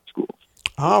Sacred Heart Schools.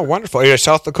 Oh, wonderful. You're a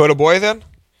South Dakota boy then?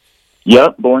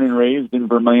 Yep, born and raised in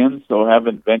Vermillion, so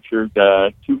haven't ventured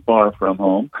too far from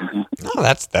home. No,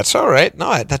 that's all right. No,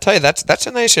 I tell you, that's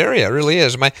a nice area. It really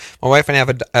is. My wife and I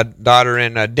have a daughter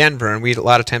in Denver, and we a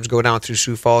lot of times go down through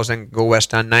Sioux Falls and go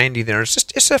west on 90 there.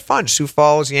 It's a fun. Sioux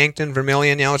Falls, Yankton,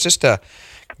 Vermillion, it's just a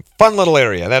fun little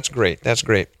area. That's great.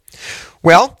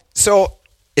 Well, so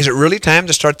is it really time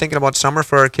to start thinking about summer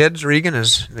for our kids, Regan?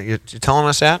 Is you telling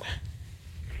us that?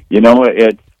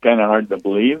 It's kind of hard to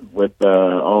believe with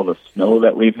all the snow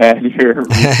that we've had here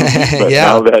recently. But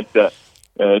now that the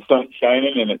sun's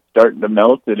shining and it's starting to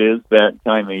melt, it is that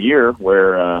time of year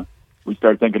where we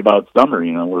start thinking about summer.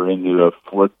 We're into the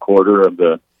 4th quarter of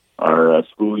our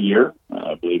school year.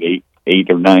 I believe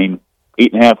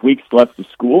 8.5 weeks left of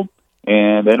school,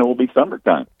 and then it will be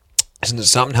summertime. Isn't it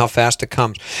something how fast it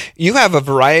comes? You have a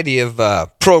variety of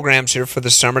programs here for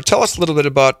the summer. Tell us a little bit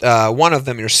about one of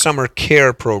them, your summer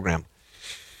care program.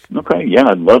 Okay, yeah,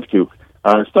 I'd love to.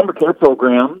 Our summer care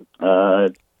program, I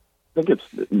think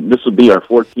this will be our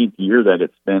 14th year that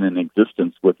it's been in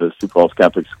existence with the Sioux Falls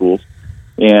Catholic Schools,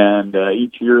 and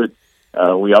each year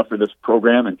we offer this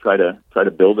program and try to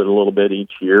build it a little bit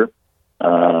each year,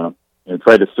 and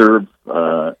try to serve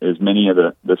as many of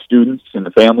the students and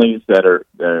the families that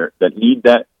need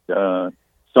that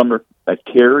summer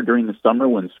care during the summer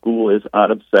when school is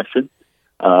out of session.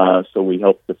 So we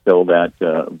hope to fill that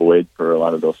void for a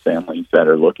lot of those families that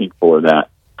are looking for that.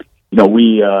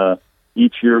 We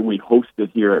each year we host it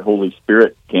here at Holy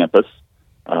Spirit campus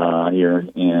here,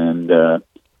 and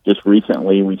just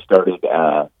recently we started.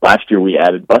 Last year we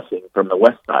added busing from the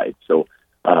west side. So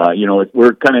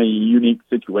we're kind of a unique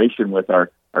situation with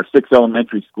our 6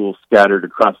 elementary schools scattered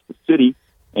across the city,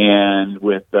 and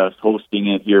with us hosting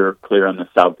it here clear on the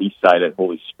southeast side at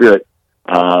Holy Spirit,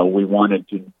 we wanted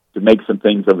to make some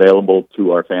things available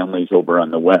to our families over on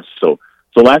the west. So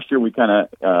last year we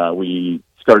we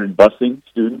started busing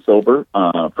students over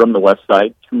from the west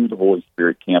side to the Holy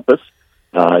Spirit campus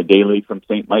daily from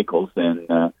St. Michael's,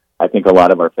 and I think a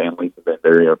lot of our families have been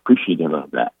very appreciative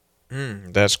of that.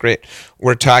 That's great.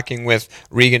 We're talking with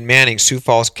Regan Manning, Sioux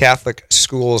Falls Catholic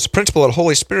Schools principal at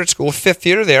Holy Spirit School, 5th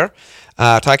year there,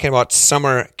 talking about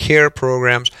summer care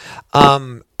programs.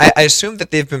 I assume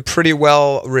that they've been pretty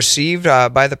well received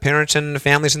by the parents and the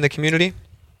families in the community?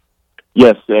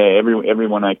 Yes,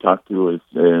 everyone I talk to is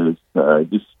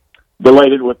just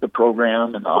delighted with the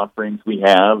program and the offerings we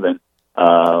have, and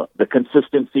the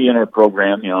consistency in our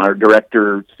program. Our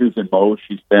director, Susan Moe,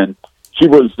 she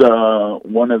was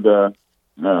one of the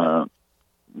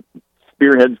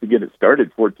spearheads to get it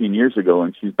started 14 years ago,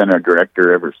 and she's been our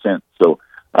director ever since. So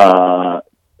a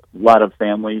lot of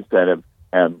families that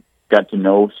have got to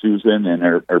know Susan and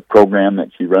her program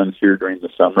that she runs here during the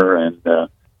summer, and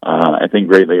I think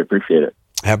greatly appreciate it.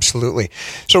 Absolutely.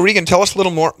 So, Regan, tell us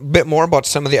a bit more about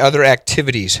some of the other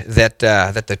activities that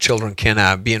the children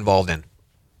can be involved in.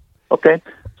 Okay.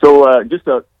 So just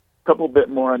a couple bit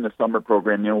more on the summer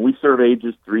program. We serve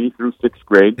ages 3 through 6th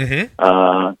grade.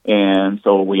 Mm-hmm. And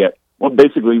so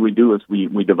basically we do is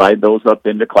we divide those up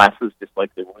into classes just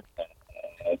like they would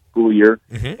at school year.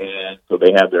 Mm-hmm. And so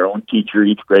they have their own teacher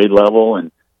each grade level,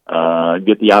 and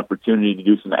get the opportunity to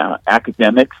do some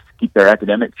academics, keep their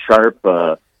academics sharp,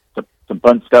 some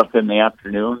fun stuff in the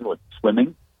afternoon with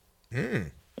swimming.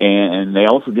 Mm. And they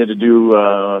also get to do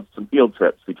some field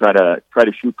trips. We try to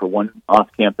shoot for one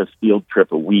off-campus field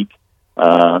trip a week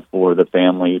for the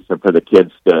families or for the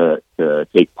kids to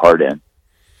take part in.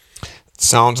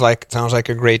 Sounds like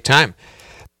a great time.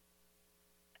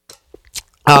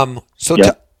 You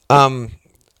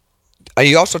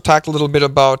also talked a little bit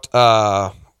about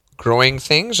growing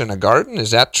things in a garden.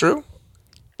 Is that true?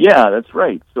 Yeah, that's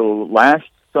right. So last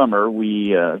summer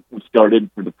we started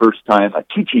for the first time a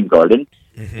teaching garden.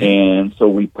 Mm-hmm. And so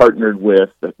we partnered with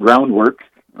Groundwork,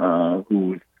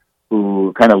 who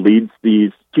kind of leads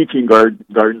these teaching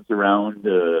gardens around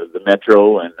the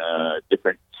metro and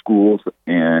different schools,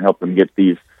 and help them get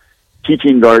these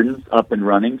teaching gardens up and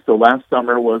running. So last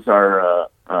summer was our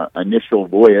initial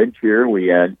voyage here. We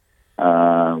had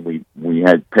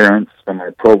parents from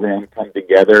our program come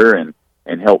together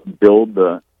and help build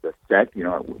the set.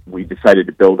 We decided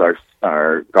to build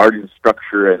our garden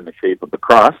structure in the shape of a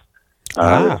cross.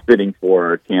 That's fitting for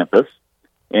our campus.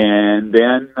 And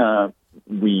then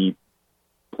we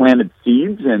planted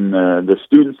seeds, and the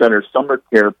students at our summer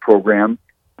care program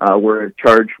were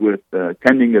charged with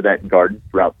tending to that garden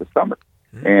throughout the summer.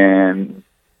 Mm-hmm. And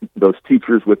those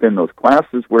teachers within those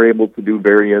classes were able to do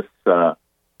various South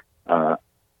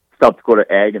Dakota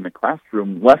Ag in the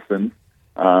Classroom lessons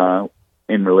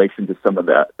in relation to some of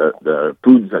the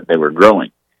foods that they were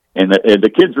growing. And the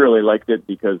kids really liked it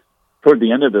because toward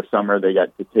the end of the summer, they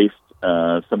got to taste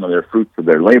some of their fruits of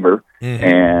their labor, mm-hmm.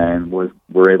 and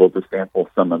were able to sample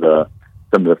some of the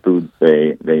foods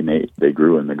they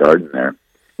grew in the garden there.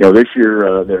 This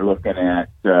year they're looking at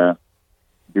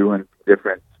doing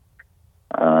different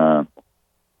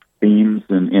themes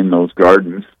in those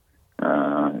gardens.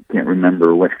 I can't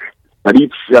remember which, but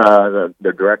each the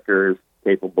director is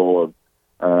capable of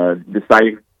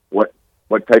deciding what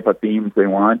type of themes they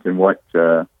want and what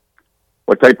type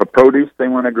of produce they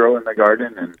want to grow in the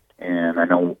garden. And I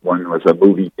know one was a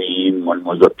movie theme, one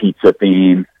was a pizza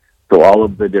theme. So all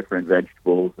of the different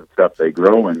vegetables and stuff they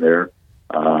grow in there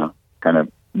kind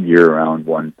of year-round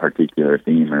one particular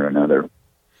theme or another.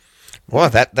 Well,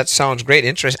 that sounds great.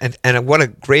 And what a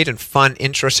great and fun,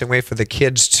 interesting way for the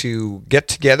kids to get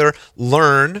together,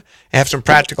 learn, have some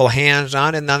practical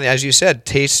hands-on, and then, as you said,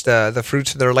 taste the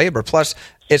fruits of their labor. Plus,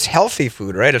 it's healthy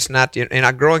food, right? It's not you're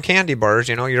not growing candy bars.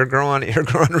 You're growing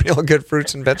real good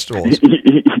fruits and vegetables.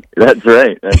 That's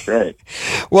right.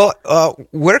 Well,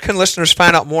 where can listeners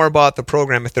find out more about the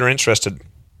program if they're interested?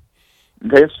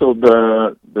 Okay, so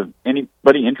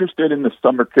anybody interested in the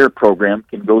summer care program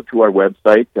can go to our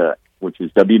website, which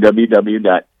is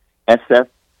www.sfcss.org,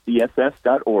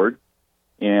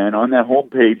 and on that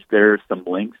homepage there's some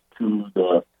links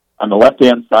to on the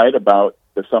left-hand side about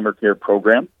the summer care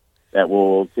program, that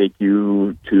will take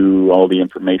you to all the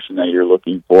information that you're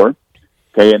looking for.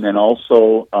 Okay, and then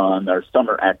also on our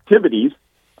summer activities,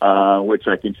 which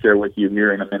I can share with you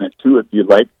here in a minute too, if you'd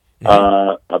like,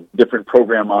 different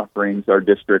program offerings our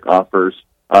district offers,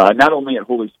 not only at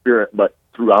Holy Spirit, but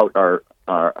throughout our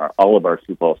all of our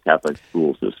Sioux Falls Catholic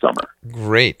schools this summer.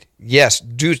 Great. Yes,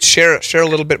 do share a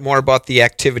little bit more about the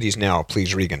activities now,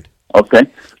 please, Regan. Okay.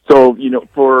 So,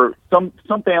 for some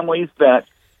families that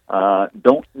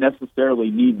don't necessarily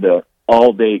need the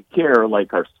all-day care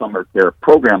like our summer care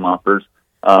program offers,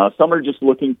 some are just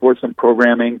looking for some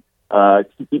programming to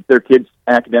keep their kids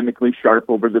academically sharp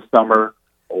over the summer,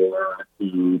 or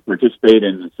to participate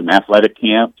in some athletic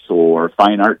camps or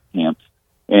fine art camps.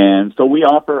 And so we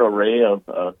offer an array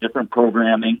of different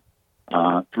programming,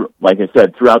 like I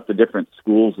said, throughout the different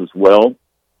schools as well.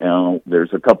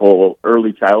 There's a couple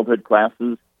early childhood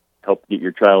classes, help get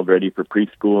your child ready for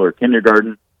preschool or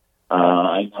kindergarten.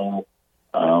 I know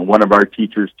one of our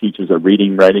teachers teaches a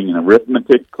reading, writing, and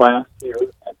arithmetic class here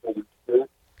at Holy Spirit,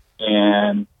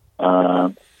 and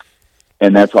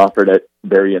that's offered at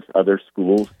various other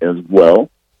schools as well.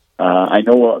 I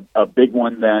know a big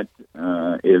one that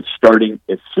is starting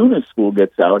as soon as school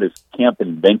gets out is Camp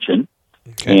Invention.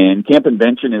 Okay. And Camp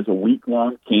Invention is a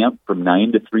week-long camp from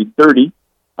 9 to 3:30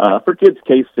 for kids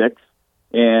K-6.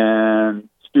 And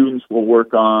students will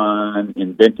work on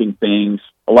inventing things,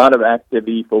 a lot of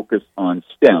activity focused on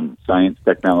STEM, science,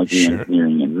 technology,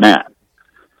 engineering, and math.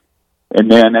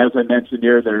 And then, as I mentioned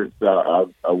here, there's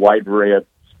a wide array of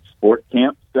sport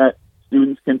camps that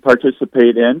students can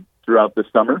participate in throughout the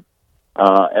summer,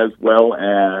 as well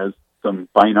as some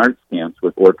fine arts camps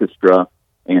with orchestra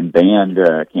and band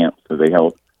camps that they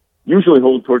usually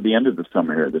hold toward the end of the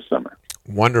summer here this summer.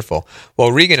 Wonderful.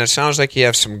 Well, Regan, it sounds like you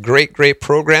have some great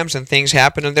programs and things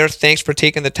happening there. Thanks for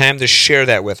taking the time to share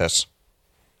that with us.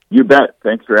 You bet.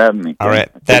 Thanks for having me. All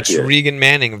right. That's Regan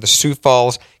Manning of the Sioux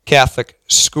Falls Catholic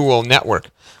School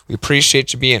Network. We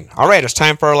appreciate you being. All right, it's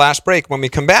time for our last break. When we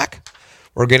come back,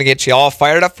 we're going to get you all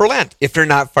fired up for Lent, if you're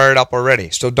not fired up already.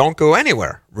 So don't go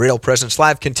anywhere. Real Presence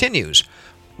Live continues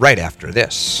right after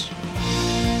this.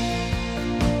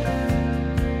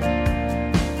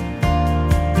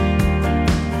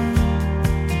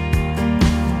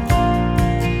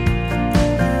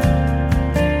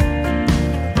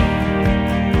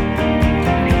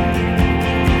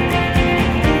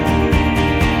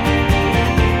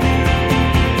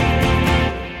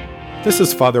 This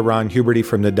is Father Ron Huberty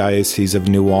from the Diocese of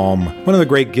New Ulm. One of the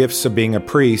great gifts of being a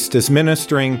priest is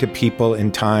ministering to people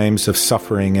in times of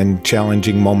suffering and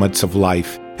challenging moments of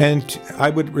life. And I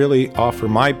would really offer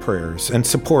my prayers and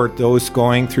support those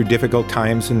going through difficult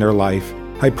times in their life.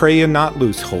 I pray you not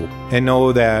lose hope and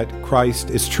know that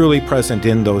Christ is truly present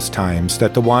in those times,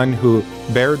 that the one who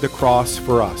bared the cross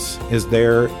for us is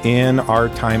there in our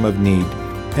time of need.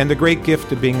 And the great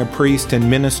gift of being a priest and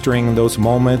ministering in those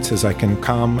moments is I can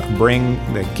come, bring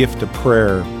the gift of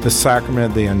prayer, the sacrament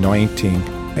of the anointing,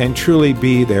 and truly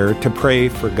be there to pray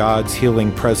for God's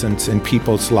healing presence in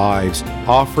people's lives,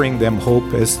 offering them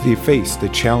hope as they face the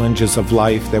challenges of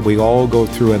life that we all go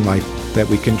through in life, that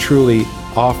we can truly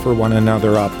offer one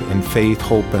another up in faith,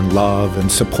 hope, and love, and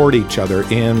support each other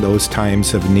in those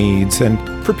times of needs. And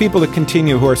for people to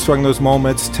continue who are struggling those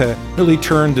moments to really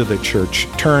turn to the church,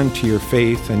 turn to your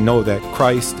faith, and know that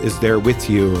Christ is there with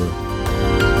you.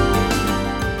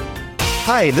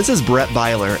 Hi, this is Brett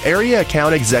Byler, Area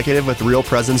Account Executive with Real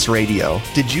Presence Radio.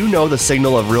 Did you know the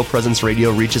signal of Real Presence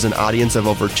Radio reaches an audience of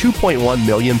over 2.1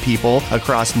 million people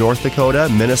across North Dakota,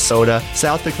 Minnesota,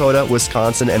 South Dakota,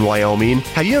 Wisconsin, and Wyoming?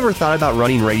 Have you ever thought about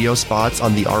running radio spots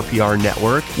on the RPR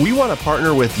network? We want to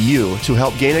partner with you to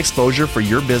help gain exposure for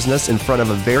your business in front of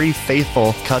a very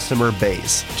faithful customer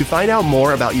base. To find out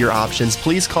more about your options,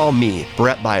 please call me,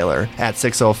 Brett Byler, at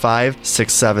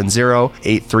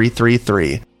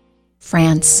 605-670-8333.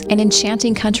 France, an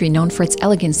enchanting country known for its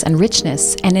elegance and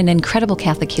richness, and an incredible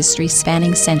Catholic history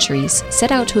spanning centuries.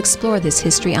 Set out to explore this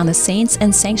history on the Saints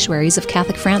and Sanctuaries of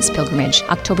Catholic France pilgrimage,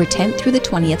 October 10th through the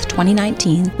 20th,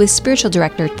 2019, with spiritual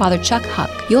director Father Chuck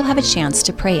Huck. You'll have a chance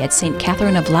to pray at St.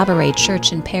 Catherine of Labouré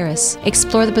Church in Paris,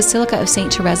 explore the Basilica of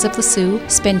St. Therese of Lisieux,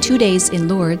 spend 2 days in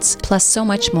Lourdes, plus so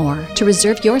much more. To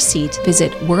reserve your seat,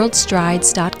 visit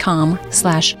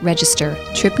worldstrides.com/register.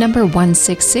 Trip number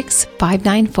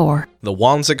 166594. The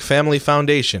Wanzik Family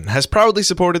Foundation has proudly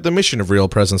supported the mission of Real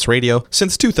Presence Radio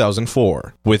since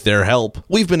 2004. With their help,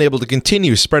 we've been able to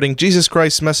continue spreading Jesus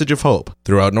Christ's message of hope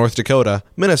throughout North Dakota,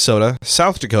 Minnesota,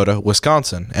 South Dakota,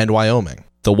 Wisconsin, and Wyoming.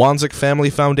 The Wanzik Family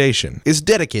Foundation is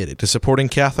dedicated to supporting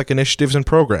Catholic initiatives and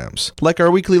programs, like our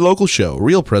weekly local show,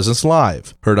 Real Presence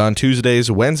Live, heard on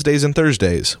Tuesdays, Wednesdays, and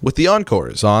Thursdays, with the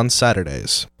encores on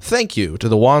Saturdays. Thank you to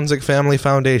the Wanzik Family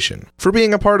Foundation for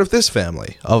being a part of this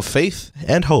family of faith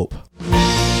and hope.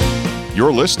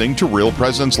 You're listening to Real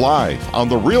Presence Live on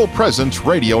the Real Presence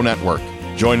Radio Network.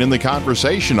 Join in the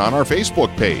conversation on our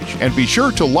Facebook page and be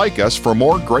sure to like us for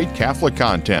more great Catholic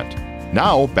content.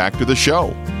 Now, back to the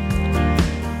show.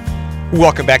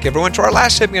 Welcome back, everyone, to our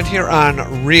last segment here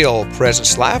on Real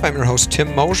Presence Live. I'm your host,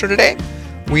 Tim Moser, today.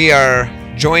 We are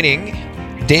joining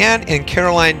Dan and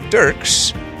Caroline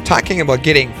Dirks talking about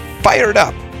getting fired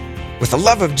up with the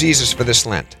love of Jesus for this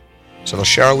Lent. So they'll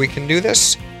share how we can do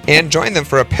this and join them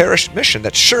for a parish mission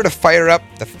that's sure to fire up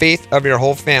the faith of your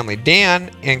whole family. Dan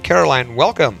and Caroline,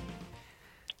 welcome.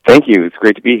 Thank you. It's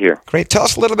great to be here. Great. Tell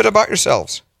us a little bit about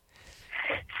yourselves.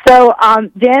 So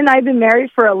Dan and I have been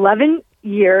married for 11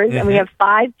 years, and we have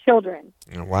 5 children.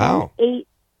 Wow. 8,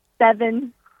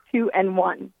 7, 2, and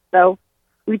 1. So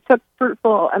we took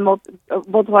fruitful and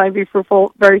multiply and be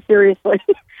fruitful very seriously.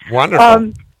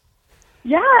 Wonderful.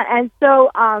 And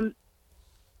so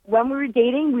when we were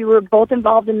dating, we were both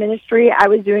involved in ministry. I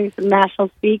was doing some national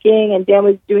speaking, and Dan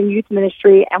was doing youth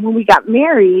ministry. And when we got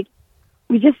married,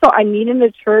 we just thought I needed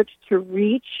the church to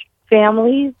reach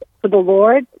families for the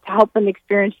Lord, to help them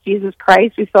experience Jesus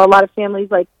Christ. We saw a lot of families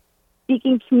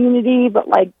seeking community, but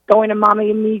going to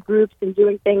mommy and me groups and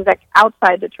doing things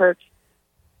outside the church.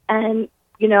 And,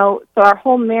 so our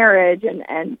whole marriage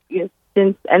and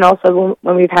since, and also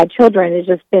when we've had children, it's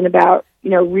just been about,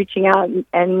 reaching out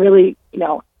and really,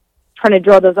 trying to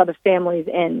draw those other families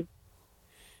in.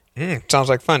 Sounds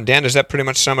like fun. Dan, does that pretty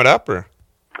much sum it up, or?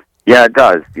 Yeah, it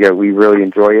does. Yeah, we really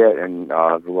enjoy it, and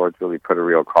the Lord's really put a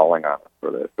real calling on us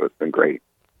for this, so it's been great.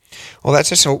 Well, that's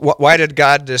it. So why did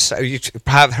God decide? You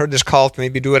have heard this call to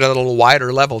maybe do it at a little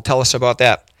wider level. Tell us about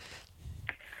that.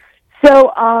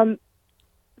 So I'm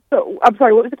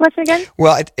sorry, what was the question again?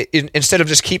 Well, instead of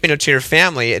just keeping it to your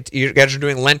family, you guys are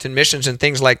doing Lenten missions and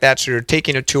things like that, so you're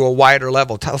taking it to a wider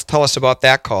level. Tell us about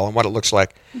that call and what it looks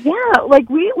like. Yeah,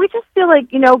 we just feel like,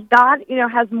 God,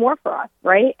 has more for us,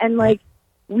 right? And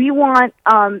we want,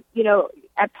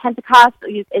 at Pentecost,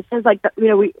 it says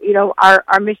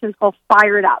our mission is called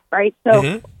Fire It Up, right?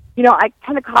 So, at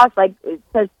Pentecost, it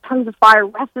says tongues of fire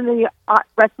rested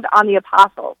on the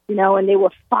apostles, and they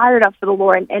were fired up for the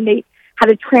Lord, and they had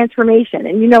a transformation.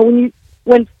 And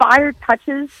when fire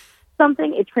touches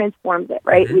something, it transforms it,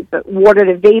 right? Water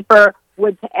to vapor,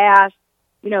 wood to ash,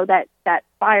 that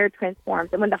fire transforms.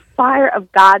 And when the fire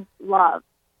of God's love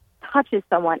touches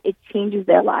someone, it changes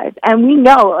their lives. And we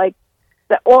know,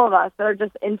 that all of us that are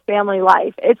just in family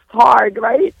life, it's hard,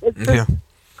 right? It's just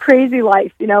crazy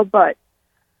life, but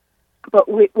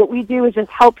what we do is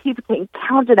just help people to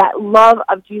encounter that love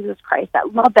of Jesus Christ,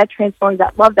 that love that transforms,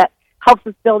 that love that helps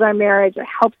us build our marriage, or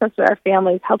helps us with our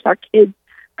families, helps our kids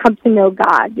come to know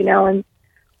God,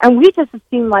 and we just have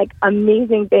seen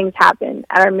amazing things happen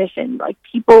at our mission,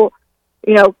 people,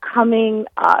 coming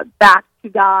back to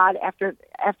God after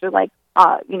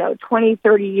 20,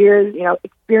 30 years,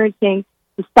 experiencing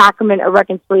the sacrament of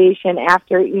reconciliation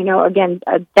after, again,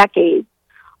 a decade,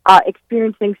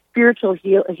 experiencing spiritual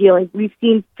healings. We've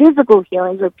seen physical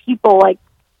healings where people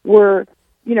were,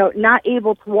 not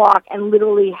able to walk and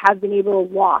literally have been able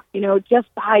to walk,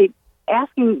 just by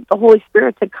asking the Holy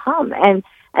Spirit to come and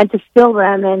to fill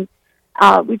them.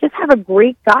 And we just have a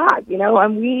great God,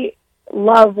 and we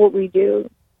love what we do.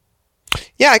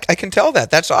 Yeah, I can tell that.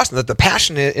 That's awesome. That the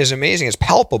passion is amazing. It's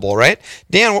palpable, right?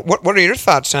 Dan, what are your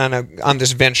thoughts on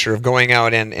this venture of going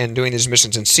out and doing these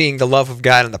missions and seeing the love of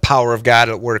God and the power of God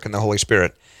at work in the Holy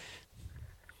Spirit?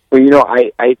 Well,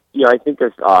 I think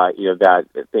there's that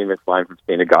famous line from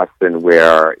St. Augustine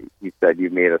where he said,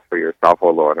 "You made us for yourself, O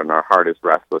Lord, and our heart is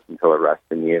restless until it rests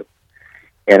in you."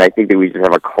 And I think that we just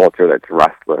have a culture that's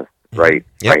restless right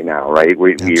now, right?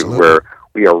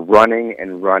 We are running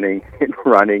and running and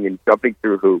running and jumping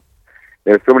through hoops.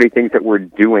 There's so many things that we're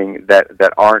doing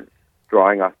that aren't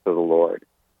drawing us to the Lord,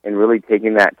 and really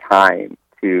taking that time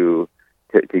to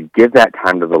give that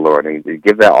time to the Lord and to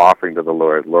give that offering to the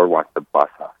Lord. Lord wants to bless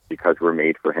us because we're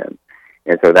made for Him.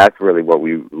 And so that's really what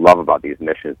we love about these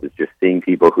missions, is just seeing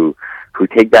people who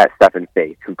take that step in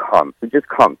faith, who just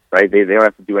come, right? They don't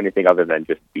have to do anything other than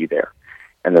just be there.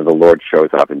 And then the Lord shows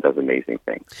up and does amazing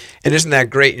things. And isn't that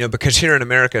great? Because here in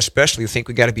America especially, we think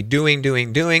we got to be doing,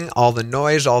 all the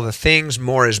noise, all the things,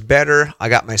 more is better. I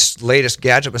got my latest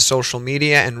gadget with social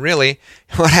media, and really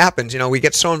what happens, we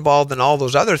get so involved in all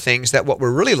those other things that what we're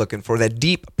really looking for, that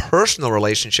deep personal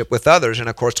relationship with others, and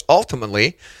of course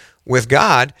ultimately with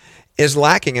God, is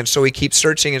lacking, and so we keep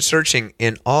searching and searching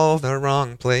in all the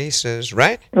wrong places,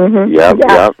 right? Mm-hmm.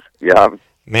 Yep.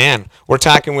 Man, we're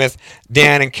talking with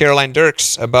Dan and Caroline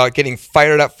Dirks about getting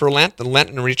fired up for Lent, the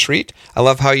Lenten retreat. I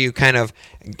love how you kind of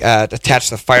attach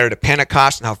the fire to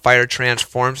Pentecost and how fire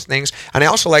transforms things. And I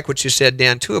also like what you said,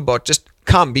 Dan, too, about just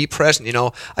come, be present. You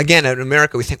know, again, in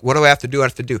America, we think, what do I have to do? What do I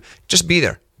have to do? Just be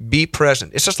there. Be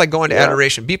present. It's just like going to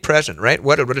adoration. Be present, right?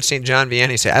 What did St. John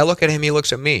Vianney say? I look at him, he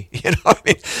looks at me. You know what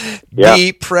I mean?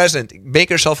 Be present. Make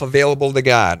yourself available to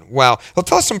God. Wow. Well,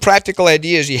 tell us some practical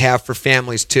ideas you have for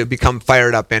families to become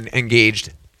fired up and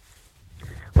engaged.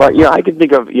 Well, I can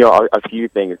think of, a few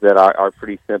things that are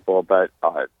pretty simple, but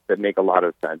that make a lot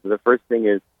of sense. The first thing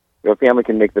is, a family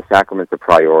can make the sacraments a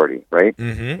priority, right?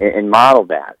 Mm-hmm. And model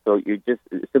that. So you just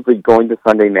simply going to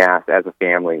Sunday Mass as a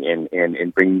family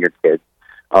and bringing your kids.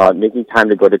 Making time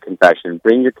to go to confession.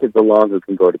 Bring your kids along who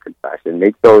can go to confession.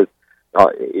 Make a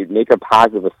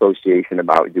positive association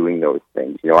about doing those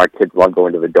things. Our kids love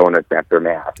going to the donuts after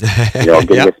Mass.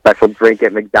 Getting a special drink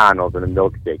at McDonald's and a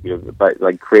milkshake. But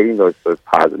like creating those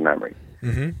positive memories.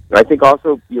 Mm-hmm. I think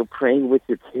also praying with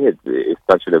your kids is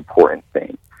such an important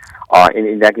thing.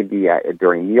 And that could be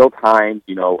during meal times.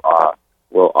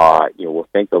 We'll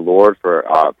thank the Lord for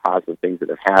positive things that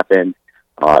have happened.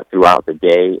 Throughout the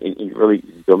day, and really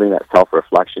building that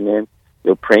self-reflection in,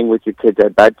 praying with your kids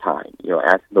at bedtime,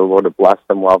 asking the Lord to bless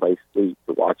them while they sleep,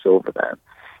 to watch over them.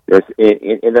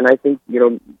 And then I think,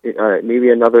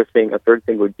 maybe a third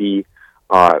thing would be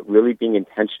really being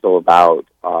intentional about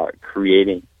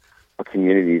creating a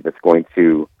community that's going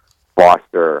to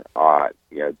foster,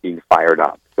 being fired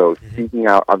up. So seeking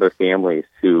out other families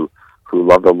who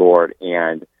love the Lord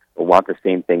and want the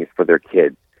same things for their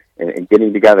kids. And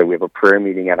getting together, we have a prayer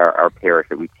meeting at our parish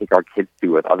that we take our kids to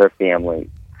with other families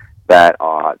that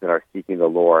are seeking the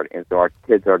Lord. And so our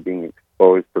kids are being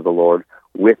exposed to the Lord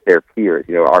with their peers.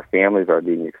 Our families are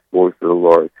being exposed to the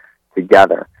Lord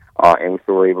together. And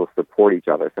so we're able to support each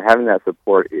other. So having that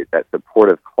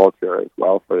supportive culture as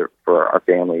well for our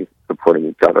families supporting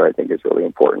each other, I think is really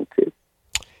important too.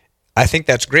 I think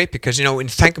that's great because, when you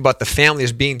think about the family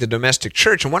as being the domestic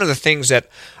church, and one of the things that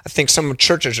I think some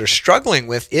churches are struggling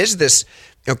with is this,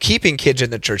 keeping kids in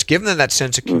the church, giving them that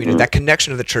sense of community, that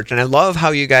connection to the church. And I love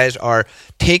how you guys are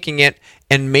taking it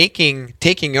and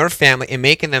taking your family and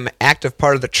making them an active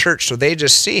part of the church so they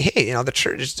just see, hey, the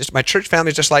church is just, my church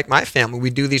family is just like my family. We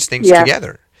do these things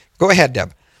together. Go ahead,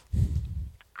 Deb.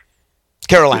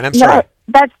 Caroline, I'm sorry.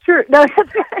 That's true. No,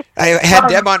 that's right. I had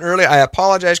Deb on earlier. I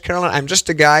apologize, Caroline. I'm just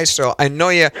a guy, so I know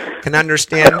you can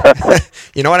understand.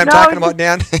 You know what I'm talking about,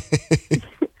 Dan?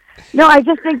 No, I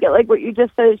just think that, like, what you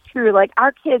just said is true. Like,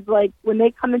 our kids, like, when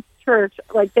they come into church,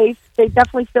 like, they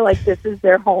definitely feel like this is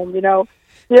their home,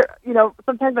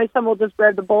 sometimes my son will just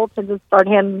grab the bulletins and start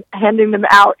handing them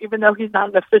out, even though he's not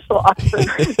an official usher.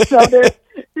 So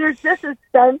there's just a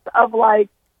sense of, like,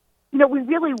 we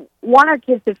really want our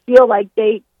kids to feel like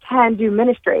they can do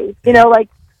ministry. Like,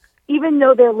 even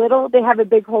though they're little, they have a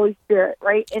big Holy Spirit,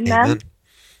 right, in them,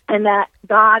 and that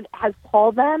God has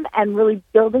called them and really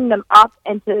building them up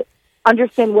and to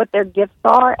understand what their gifts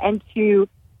are and to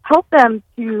help them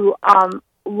to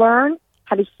learn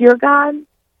how to hear God.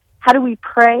 How do we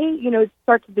pray?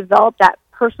 Start to develop that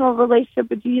personal relationship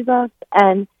with Jesus,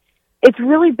 and it's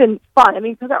really been fun. I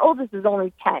mean, because our oldest is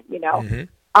only 10.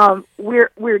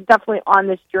 We're definitely on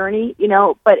this journey,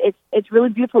 but it's really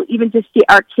beautiful even to see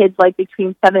our kids like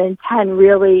between 7 and 10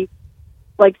 really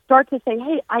like start to say,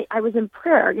 hey, I was in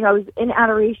prayer, I was in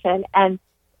adoration, and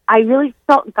I really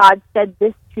felt God said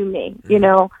this to me,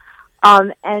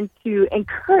 and to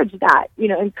encourage that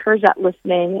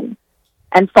listening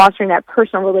and fostering that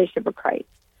personal relationship with Christ.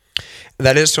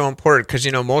 That is so important because,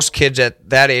 most kids at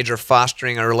that age are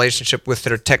fostering a relationship with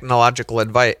their technological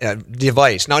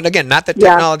device. Now, again, not that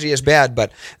technology is bad,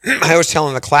 but I was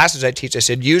telling the classes I teach, I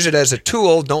said, use it as a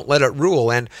tool, don't let it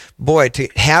rule. And boy, to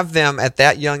have them at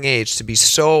that young age to be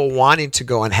so wanting to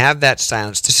go and have that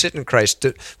silence, to sit in Christ,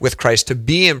 with Christ, to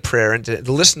be in prayer and to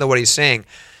listen to what he's saying,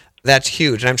 that's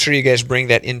huge. And I'm sure you guys bring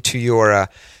that into your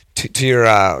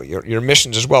your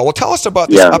missions as well. Well, tell us about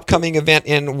this upcoming event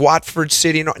in Watford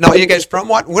City. Now, are you guys from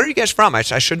where are you guys from? I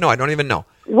should know. I don't even know.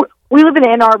 We live in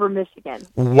Ann Arbor, Michigan.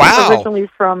 Wow. He's originally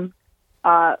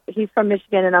he's from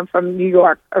Michigan, and I'm from New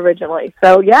York originally.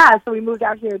 So we moved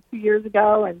out here 2 years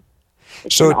ago, and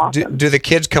it's been awesome. Do the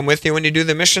kids come with you when you do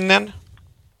the mission then?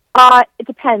 It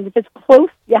depends. If it's close,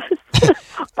 yes.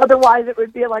 Otherwise, it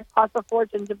would be cost a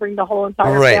fortune to bring the whole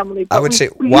entire family. But I would say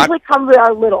we usually come with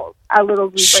our little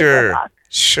group.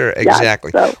 Sure,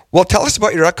 exactly. Yeah, so. Well, tell us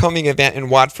about your upcoming event in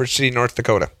Watford City, North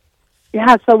Dakota.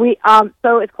 Yeah, so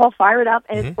so it's called Fire It Up,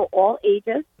 and it's for all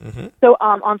ages. So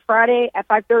on Friday at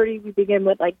 5:30, we begin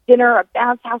with like dinner, a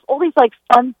bounce house, all these like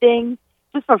fun things,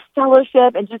 just for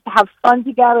fellowship and just to have fun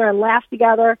together and laugh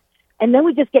together. And then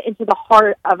we just get into the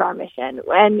heart of our mission.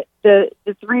 And the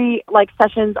 3 like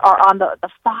sessions are on the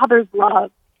Father's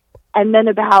love, and then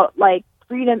about like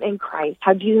freedom in Christ,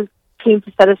 how Jesus came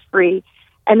to set us free.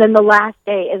 And then the last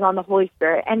day is on the Holy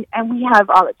Spirit. And we have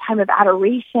a time of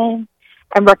adoration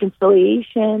and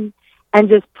reconciliation and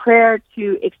just prayer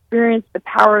to experience the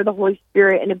power of the Holy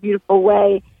Spirit in a beautiful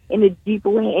way, in a deep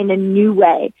way, in a new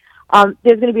way.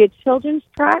 There's going to be a children's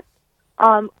track.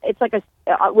 It's like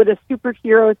with a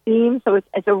superhero theme, so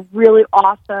it's a really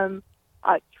awesome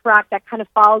track that kind of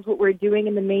follows what we're doing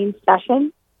in the main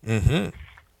session.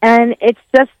 And it's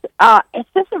just a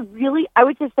really, I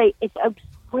would just say, it's a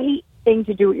great thing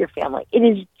to do with your family. It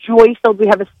is joy-filled. We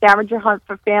have a scavenger hunt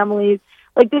for families.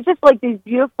 Like, there's just like these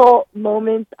beautiful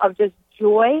moments of just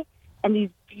joy and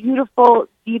these beautiful,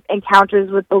 deep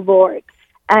encounters with the Lord.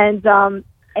 And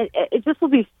it just will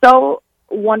be so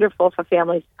wonderful for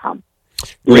families to come.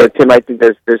 You know, Tim, I think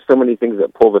there's so many things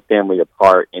that pull the family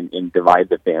apart and divide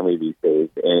the family these days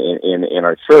in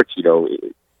our church, you know.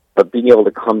 But being able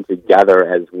to come together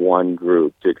as one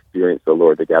group to experience the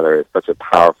Lord together is such a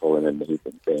powerful and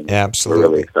amazing thing. Absolutely. We're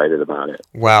really excited about it.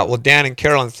 Wow. Well, Dan and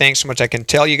Carolyn, thanks so much. I can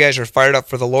tell you guys are fired up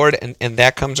for the Lord, and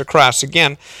that comes across.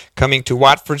 Again, coming to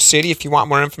Watford City. If you want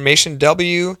more information,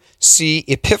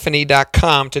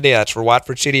 WCEpiphany.com today. That's for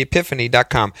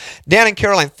WatfordCityEpiphany.com. Dan and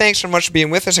Carolyn, thanks so much for being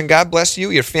with us, and God bless you,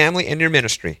 your family, and your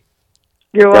ministry.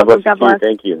 You're welcome. God bless.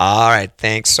 Thank you. All right.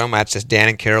 Thanks so much. That's Dan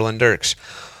and Carolyn Dirks.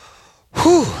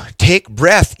 Whew, take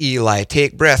breath, Eli.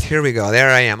 Take breath. Here we go. There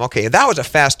I am. Okay, that was a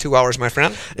fast 2 hours, my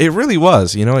friend. It really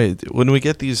was. You know, when we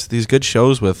get these good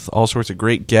shows with all sorts of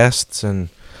great guests, and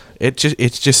it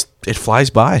flies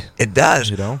by. It does.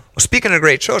 You know. Well, speaking of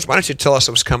great shows, why don't you tell us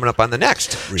what's coming up on the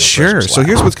next Real Sure. Presence So Live?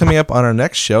 here's what's coming up on our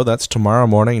next show. That's tomorrow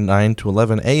morning, 9 to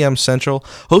 11 a.m. Central,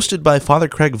 hosted by Father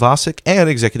Craig Vosick and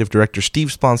Executive Director Steve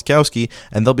Splonskowski,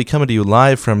 and they'll be coming to you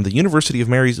live from the University of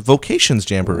Mary's Vocations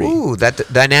Jamboree. Ooh, that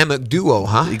dynamic duo,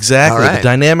 huh? Exactly, All right. the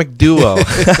dynamic duo.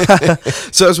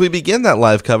 So as we begin that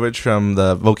live coverage from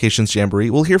the Vocations Jamboree,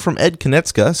 we'll hear from Ed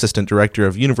Konetska, Assistant Director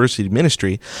of University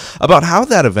Ministry, about how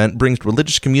that event brings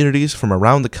religious communities from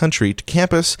around the country to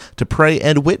campus to pray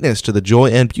and witness to the joy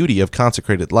and beauty of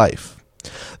consecrated life.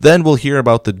 Then we'll hear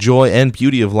about the joy and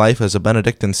beauty of life as a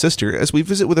Benedictine sister as we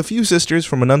visit with a few sisters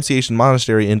from Annunciation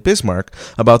Monastery in Bismarck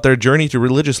about their journey to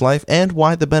religious life and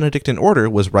why the Benedictine order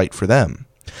was right for them.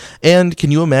 And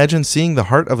can you imagine seeing the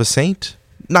heart of a saint?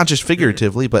 Not just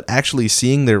figuratively, but actually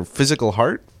seeing their physical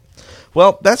heart?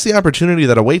 Well, that's the opportunity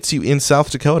that awaits you in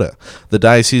South Dakota. The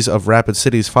Diocese of Rapid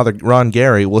City's Father Ron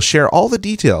Gary will share all the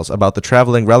details about the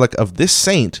traveling relic of this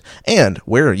saint and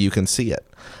where you can see it.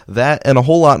 That and a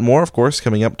whole lot more, of course,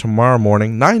 coming up tomorrow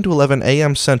morning, 9 to 11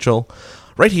 a.m. Central,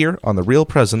 right here on the Real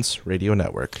Presence Radio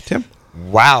Network. Tim?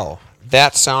 Wow,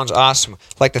 that sounds awesome.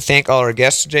 I'd like to thank all our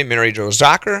guests today, Mary Jo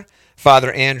Zucker,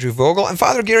 Father Andrew Vogel, and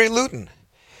Father Gary Luton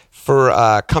for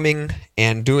coming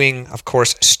and doing, of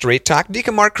course, Straight Talk.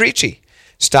 Deacon Mark Ricci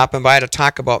stopping by to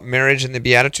talk about marriage and the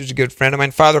Beatitudes. A good friend of mine.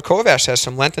 Father Kovash has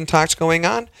some Lenten talks going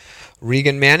on.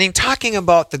 Regan Manning talking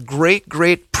about the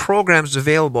great programs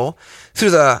available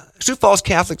through the Sioux Falls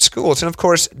Catholic Schools. And, of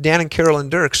course, Dan and Carolyn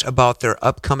Dirks about their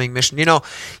upcoming mission. You know,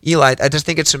 Eli, I just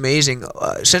think it's amazing.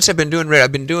 Since I've been doing radio,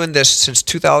 I've been doing this since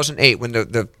 2008 when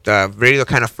the radio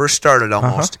kind of first started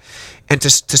almost. And to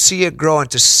see it grow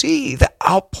and to see the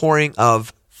outpouring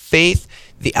of faith,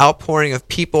 the outpouring of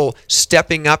people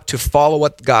stepping up to follow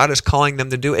what God is calling them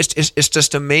to do, it's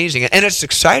just amazing. And it's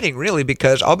exciting, really,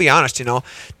 because I'll be honest,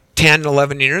 10,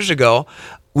 11 years ago,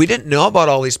 we didn't know about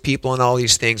all these people and all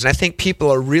these things. And I think people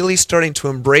are really starting to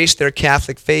embrace their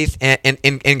Catholic faith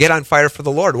and get on fire for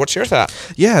the Lord. What's your thought?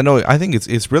 Yeah, no, I think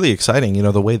it's really exciting.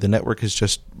 The way the network has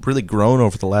just really grown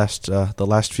over the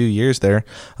last few years there.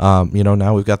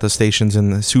 Now we've got the stations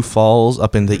in the Sioux Falls,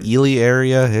 up in the Ely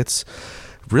area. It's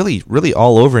really, really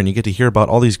all over, and you get to hear about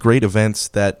all these great events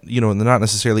that, they're not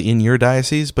necessarily in your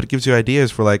diocese, but it gives you ideas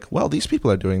for these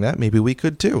people are doing that. Maybe we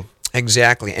could too.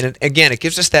 Exactly. And it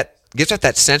gives us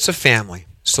that sense of family.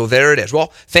 So there it is. Well,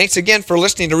 thanks again for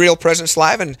listening to Real Presence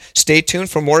Live, and stay tuned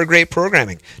for more great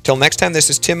programming. Till next time, this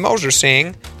is Tim Moser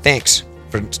saying thanks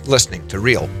for listening to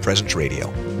Real Presence Radio.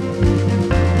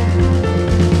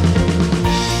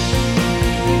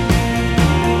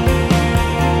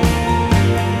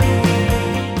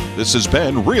 This has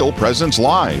been Real Presence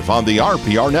Live on the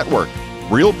RPR Network.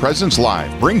 Real Presence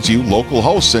Live brings you local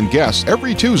hosts and guests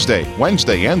every Tuesday,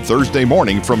 Wednesday, and Thursday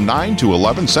morning from 9 to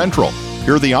 11 Central.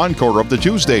 Hear the encore of the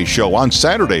Tuesday show on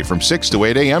Saturday from 6 to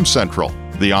 8 a.m. Central,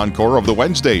 the encore of the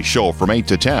Wednesday show from 8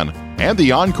 to 10, and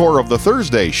the encore of the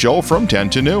Thursday show from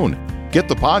 10 to noon. Get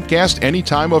the podcast any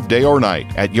time of day or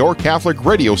night at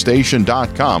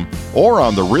yourcatholicradiostation.com or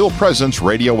on the Real Presence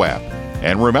Radio app.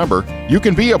 And remember, you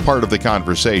can be a part of the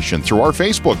conversation through our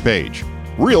Facebook page.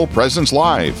 Real Presence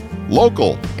Live.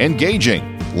 Local,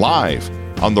 engaging, live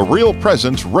on the Real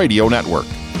Presence Radio Network.